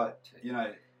got,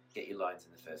 get your loans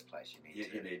in the first place.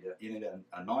 You need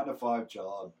a 9-to-5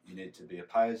 job. You need to be a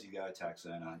pay-as-you-go tax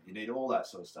earner. You need all that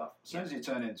sort of stuff. As soon as you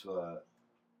turn into a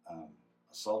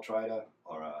sole trader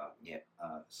or a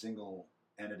single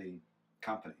entity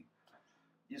company,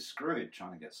 you're screwed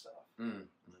trying to get stuff.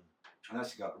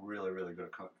 Unless you've got really, really good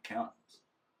accountants.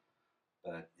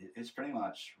 But it's pretty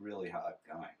much really hard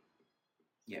going.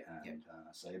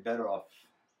 So you're better off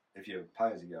if you're a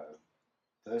pay-as-you-go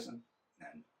person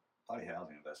and bloody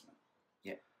housing investment.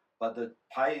 Yeah. But the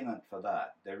payment for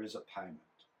that, there is a payment.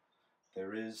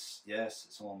 There is, yes,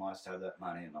 it's all nice to have that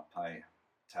money and not pay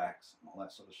tax and all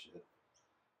that sort of shit.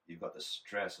 You've got the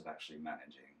stress of actually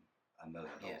managing $1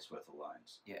 million worth of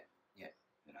loans. Yeah.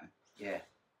 Yeah.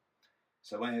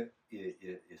 So when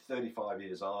you're 35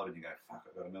 years old and you go, fuck,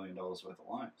 I've got $1 million worth of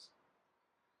loans.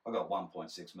 I've got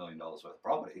 $1.6 million worth of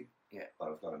property. Yeah. But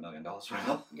I've got $1 million worth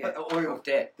of or of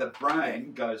debt. The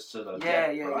brain goes to the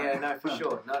debt, right? No, for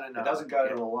sure. No. It doesn't go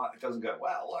to the line. It doesn't go,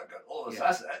 wow, I've got all this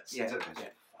assets. Yeah. It goes,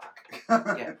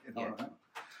 Fuck.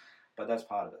 But that's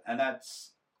part of it. And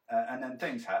that's and then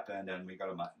things happened, and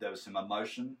there was some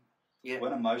emotion. Yeah.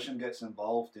 When emotion gets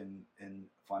involved in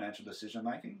financial decision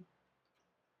making,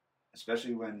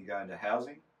 especially when you go into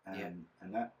housing and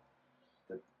that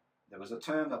there was a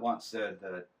term that once said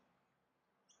that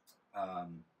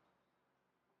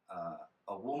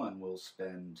a woman will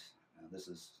spend,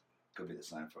 could be the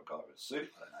same for a guy with a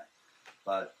suit, I don't know,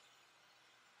 but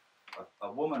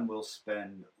a woman will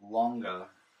spend longer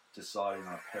deciding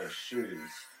on a pair of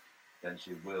shoes than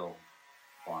she will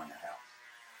buying a house.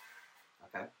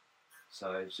 Okay.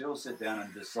 So she'll sit down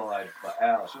and decide for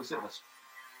hours. She'll sit in a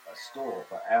store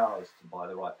for hours to buy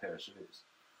the right pair of shoes.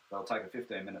 They'll take her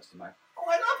 15 minutes to make,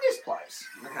 I love this place.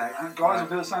 Okay. And guys will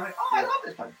do the same thing. I love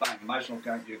this place. Bang, emotional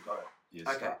going, you've got it.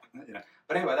 You're stuck.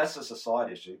 But anyway, that's just a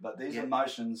side issue. But these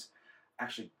emotions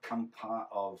actually come part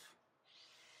of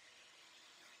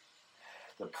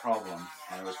the problem,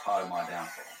 and it was part of my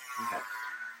downfall. Okay.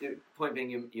 The point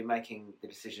being, you're making the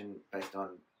decision based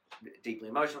on deeply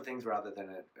emotional things rather than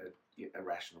a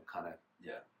rational kind of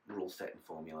rule set and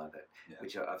formula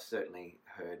which I've certainly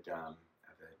heard of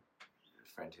a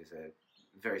friend who's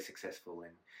very successful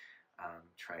in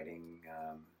trading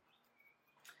a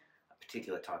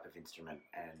particular type of instrument,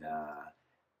 and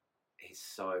he's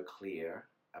so clear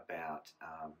about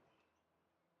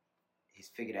he's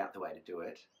figured out the way to do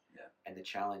it, and the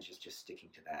challenge is just sticking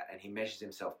to that, and he measures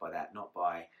himself by that, not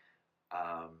by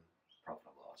profit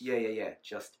or loss.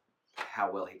 Just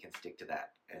how well he can stick to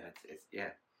that, and it's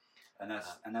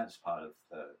and that's part of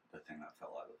the thing that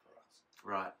fell over for us.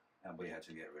 Right. And we had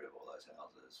to get rid of all those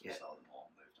houses. We sold them all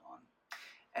and moved on.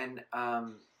 And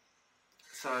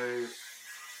so,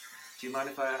 do you mind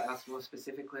if I ask more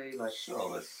specifically? Like,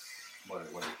 sure. What are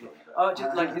you talking about? Oh,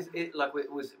 just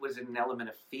was it an element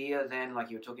of fear then? Like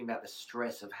you were talking about the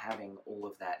stress of having all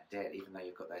of that debt, even though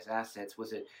you've got those assets.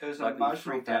 Was it? It was like an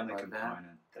emotional family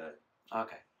component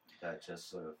that just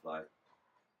sort of like,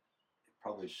 it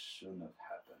probably shouldn't have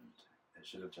happened. It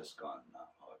should have just gone, no,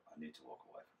 I need to walk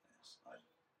away from this.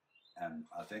 And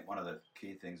I think one of the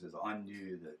key things is I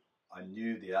knew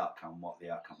the outcome, what the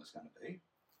outcome was going to be.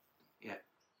 Yeah.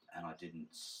 And I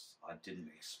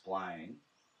didn't explain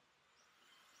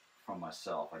from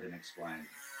myself. I didn't explain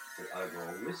the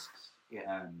overall risks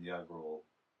and the overall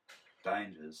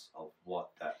dangers of what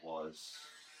that was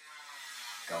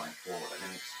going forward. I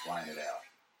didn't explain it out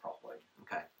properly.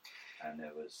 Okay. And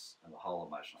there was a whole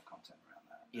emotional content around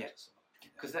that. Yeah.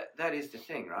 Because that is the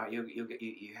thing, right?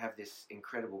 You have this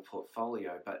incredible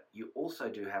portfolio, but you also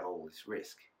do have all this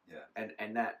risk. Yeah.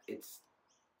 And that it's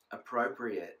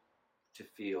appropriate to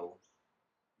feel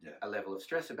a level of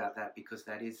stress about that, because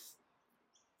that is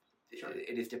Sure.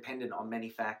 it is dependent on many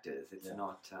factors. It's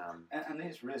not. And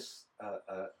these risks are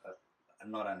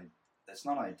not only, it's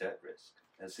not only debt risk.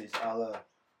 There's these other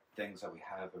things that we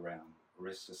have around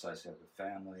risks associated with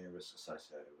family, risks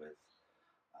associated with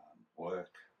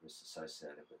work, risks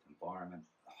associated with environment.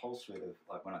 A whole suite of,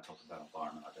 like when I talk about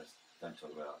environment, I just don't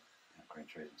talk about green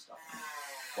trees and stuff. And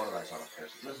what are those other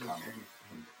pressures that come from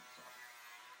different stuff?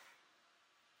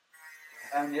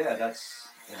 And yeah, that's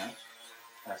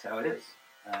that's how it is.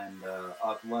 And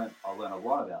I've learned a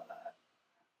lot about that.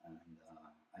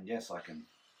 And yes, I can,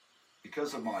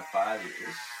 because of my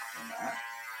failures in that,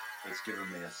 it's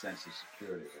given me a sense of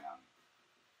security around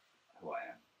who I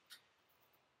am.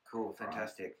 Cool,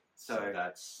 fantastic. Right. So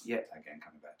that's again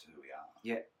coming back to who we are.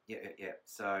 Yeah.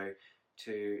 So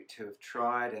to have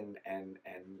tried and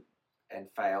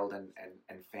failed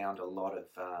and found a lot of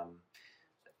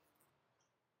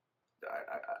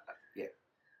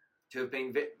to have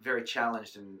been very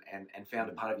challenged and found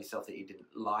a part of yourself that you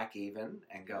didn't like even,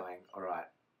 and going, all right,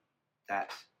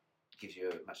 that gives you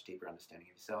a much deeper understanding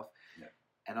of yourself. Yeah.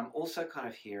 And I'm also kind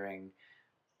of hearing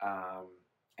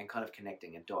and kind of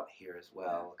connecting a dot here as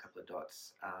well, a couple of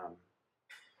dots.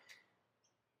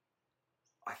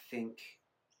 I think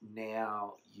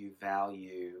now you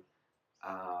value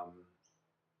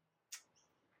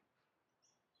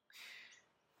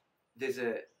there's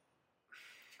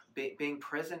being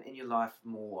present in your life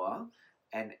more,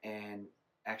 and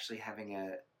actually having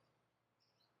a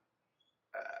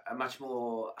much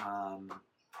more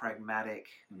pragmatic,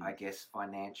 I guess,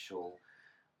 financial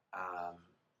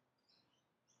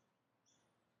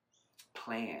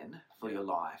plan for your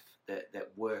life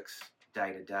that works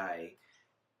day to day,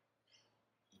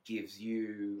 gives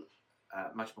you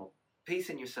much more peace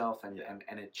in yourself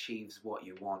and achieves what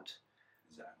you want.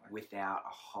 Exactly. Without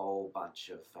a whole bunch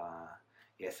of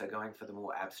so going for the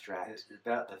more abstract. It's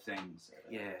about the things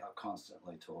that are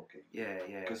constantly talking. Yeah.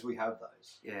 Because we have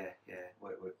those. Yeah.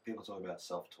 Where people talk about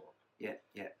self-talk. Yeah.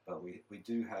 But we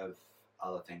do have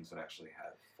other things that actually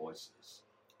have voices.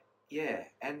 Yeah,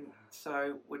 and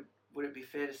so would it be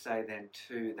fair to say then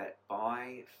too that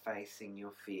by facing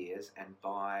your fears and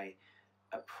by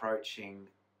approaching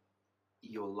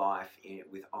your life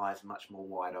with eyes much more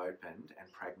wide open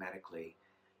and pragmatically,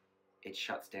 it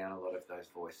shuts down a lot of those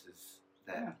voices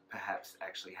that perhaps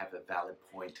actually have a valid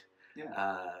point,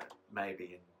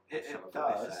 maybe in some of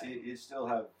what they say. You still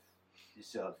have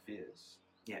fears.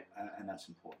 Yeah, and that's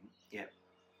important. Yeah.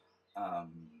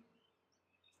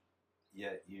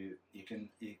 You can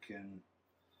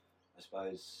I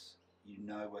suppose you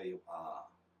know where you are.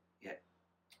 Yeah.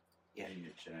 In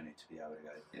your journey to be able to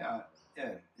go. Yeah.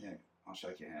 I'll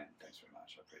shake your hand. Thanks very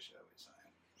much. I appreciate what you're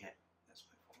saying. Yeah. Let's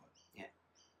move forward. Yeah.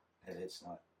 It's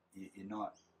not.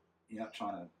 You're not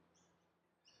trying to.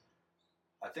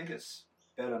 I think it's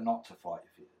better not to fight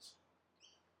your fears.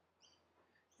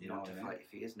 Not to fight your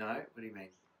fears? No. What do you mean?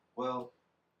 Well,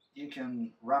 you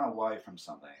can run away from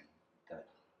something that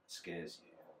scares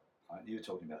you. You were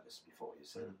talking about this before. You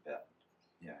said about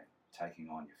taking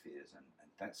on your fears and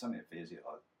some of your fears.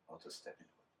 I'll just step into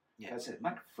it. Yeah. That's it.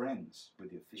 Make friends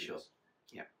with your fears. Sure.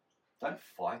 Yeah. Don't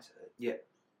fight it. Yeah.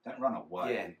 Don't run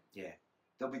away. Yeah.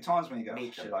 There'll be times when you go, Me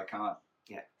too. I can't.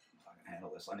 Yeah. I can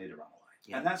handle this. I need to run away.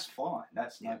 Yeah. And that's fine.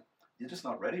 That's not. You're just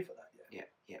not ready for that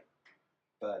yet. Yeah.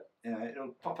 But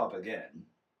it'll pop up again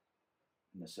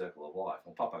in the circle of life.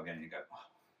 It'll pop up again, and you go,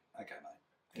 oh, okay,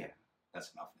 mate. Yeah.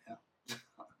 That's enough now.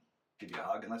 Give you a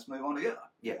hug and let's move on together.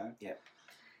 Yeah.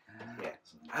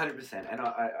 100%. And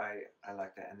I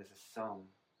like that. And there's a song.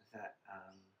 Is that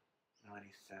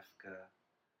Melanie Safka?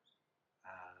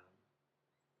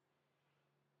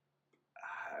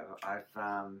 I've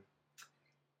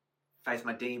faced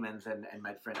my demons and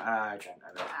made friends. I don't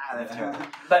know that. That's terrible.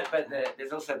 But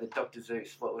there's also the Dr.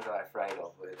 Zeus. What was I afraid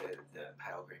of? Where the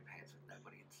pale green pants with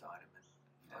nobody inside them, and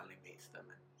finally meets them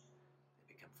and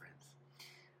they become friends.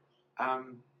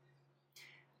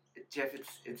 Jeff,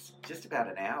 it's just about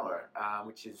an hour,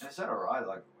 which is... Is that all right?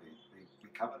 Like, we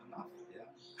covered enough? Yeah.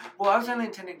 Well, I was only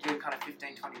intending to do kind of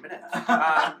 15, 20 minutes. No,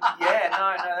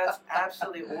 that's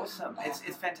absolutely awesome.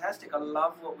 It's fantastic. I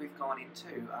love what we've gone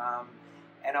into.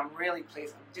 And I'm really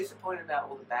pleased. I'm disappointed about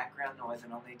all the background noise,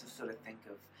 and I'll need to sort of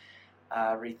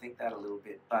rethink that a little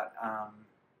bit. But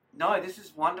no, this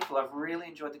is wonderful. I've really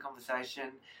enjoyed the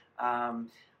conversation. I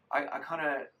kind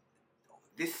of...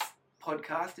 This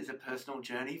podcast is a personal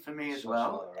journey for me as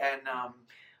well. Sure, right.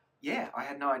 And I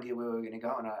had no idea where we were going to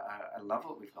go, and I love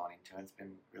what we've gone into, and it's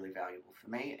been really valuable for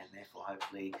me, and therefore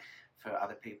hopefully for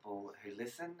other people who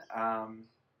listen. I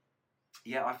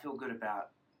feel good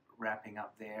about wrapping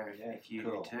up there if you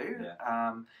do too.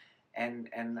 Yeah.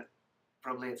 And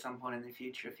probably at some point in the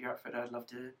future, if you're up for it, I'd love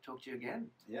to talk to you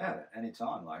again. Yeah,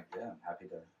 anytime. Like, yeah, I'm happy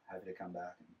to come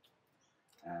back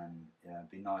and yeah,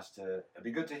 it'd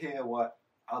be good to hear what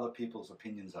other people's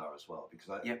opinions are as well, because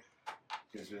I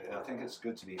think it's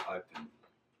good to be open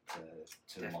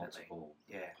to Definitely. multiple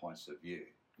points of view.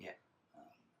 Yeah.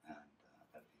 And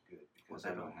that'd be good, because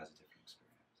everyone has a different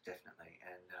experience. Definitely.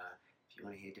 And if you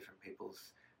want to hear different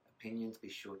people's opinions, be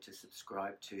sure to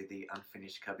subscribe to the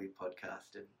Unfinished Cubby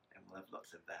podcast, and we'll have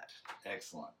lots of that.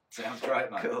 Excellent. Sounds great,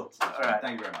 mate. Cool. Sounds All great. right.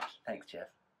 Thank you very much. Thanks, Jeff.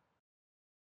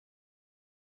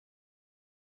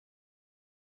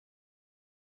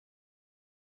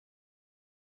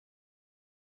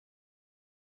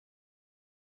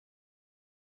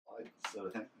 I sort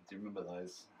of think, do you remember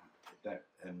those?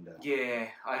 Yeah,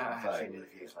 I have seen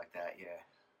interviews like that, yeah.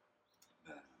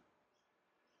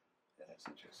 Yeah, that's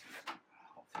interesting. The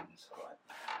whole thing is quite...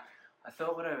 I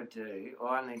thought what I would do,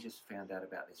 I only just found out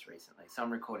about this recently, so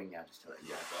I'm recording now just to let you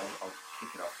know, but I'll kick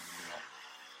it off in a minute.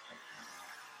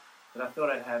 But I thought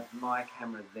I'd have my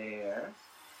camera there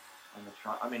on the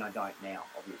I mean, I don't now,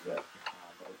 obviously, but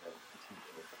as a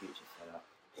potential future setup.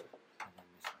 And then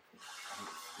this like this. I think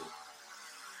it's good.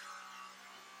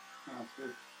 Oh, that's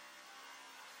good.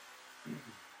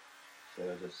 So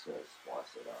just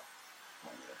splice it up.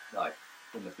 Like,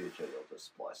 in the future, you'll just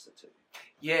splice the two.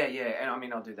 Yeah, and I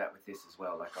mean, I'll do that with this as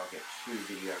well. Like, I'll get 2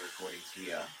 video recordings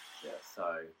here. Yeah.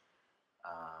 So,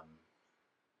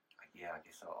 yeah, I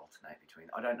guess I'll alternate between.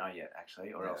 I don't know yet,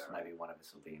 actually, or else maybe one of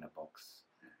us will be in a box,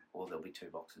 or there'll be 2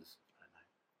 boxes. I don't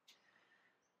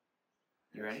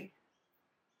know. You ready?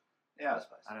 Yeah, I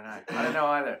suppose. I don't know.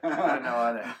 I don't know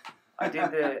either. I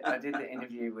did the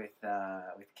interview with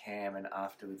Cam, and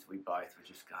afterwards we both were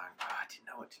just going, I didn't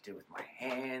know what to do with my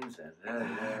hands, and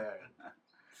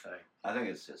so I think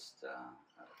it's just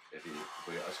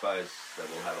I suppose that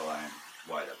we'll have our own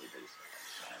way that we do stuff.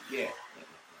 So, yeah.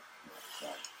 So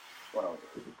what I'll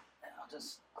do, I'll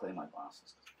just clean my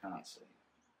glasses because I can't see.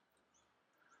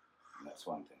 And that's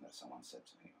one thing that someone said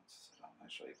to me once. Said, "Oh,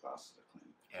 make sure your glasses are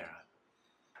clean." Yeah, right.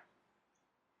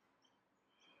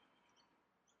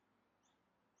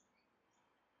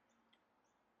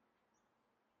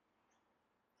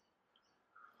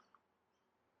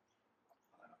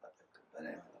 But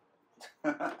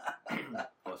anyway.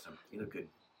 Awesome. You look good.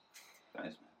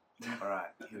 Thanks, man. All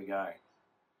right, here we go.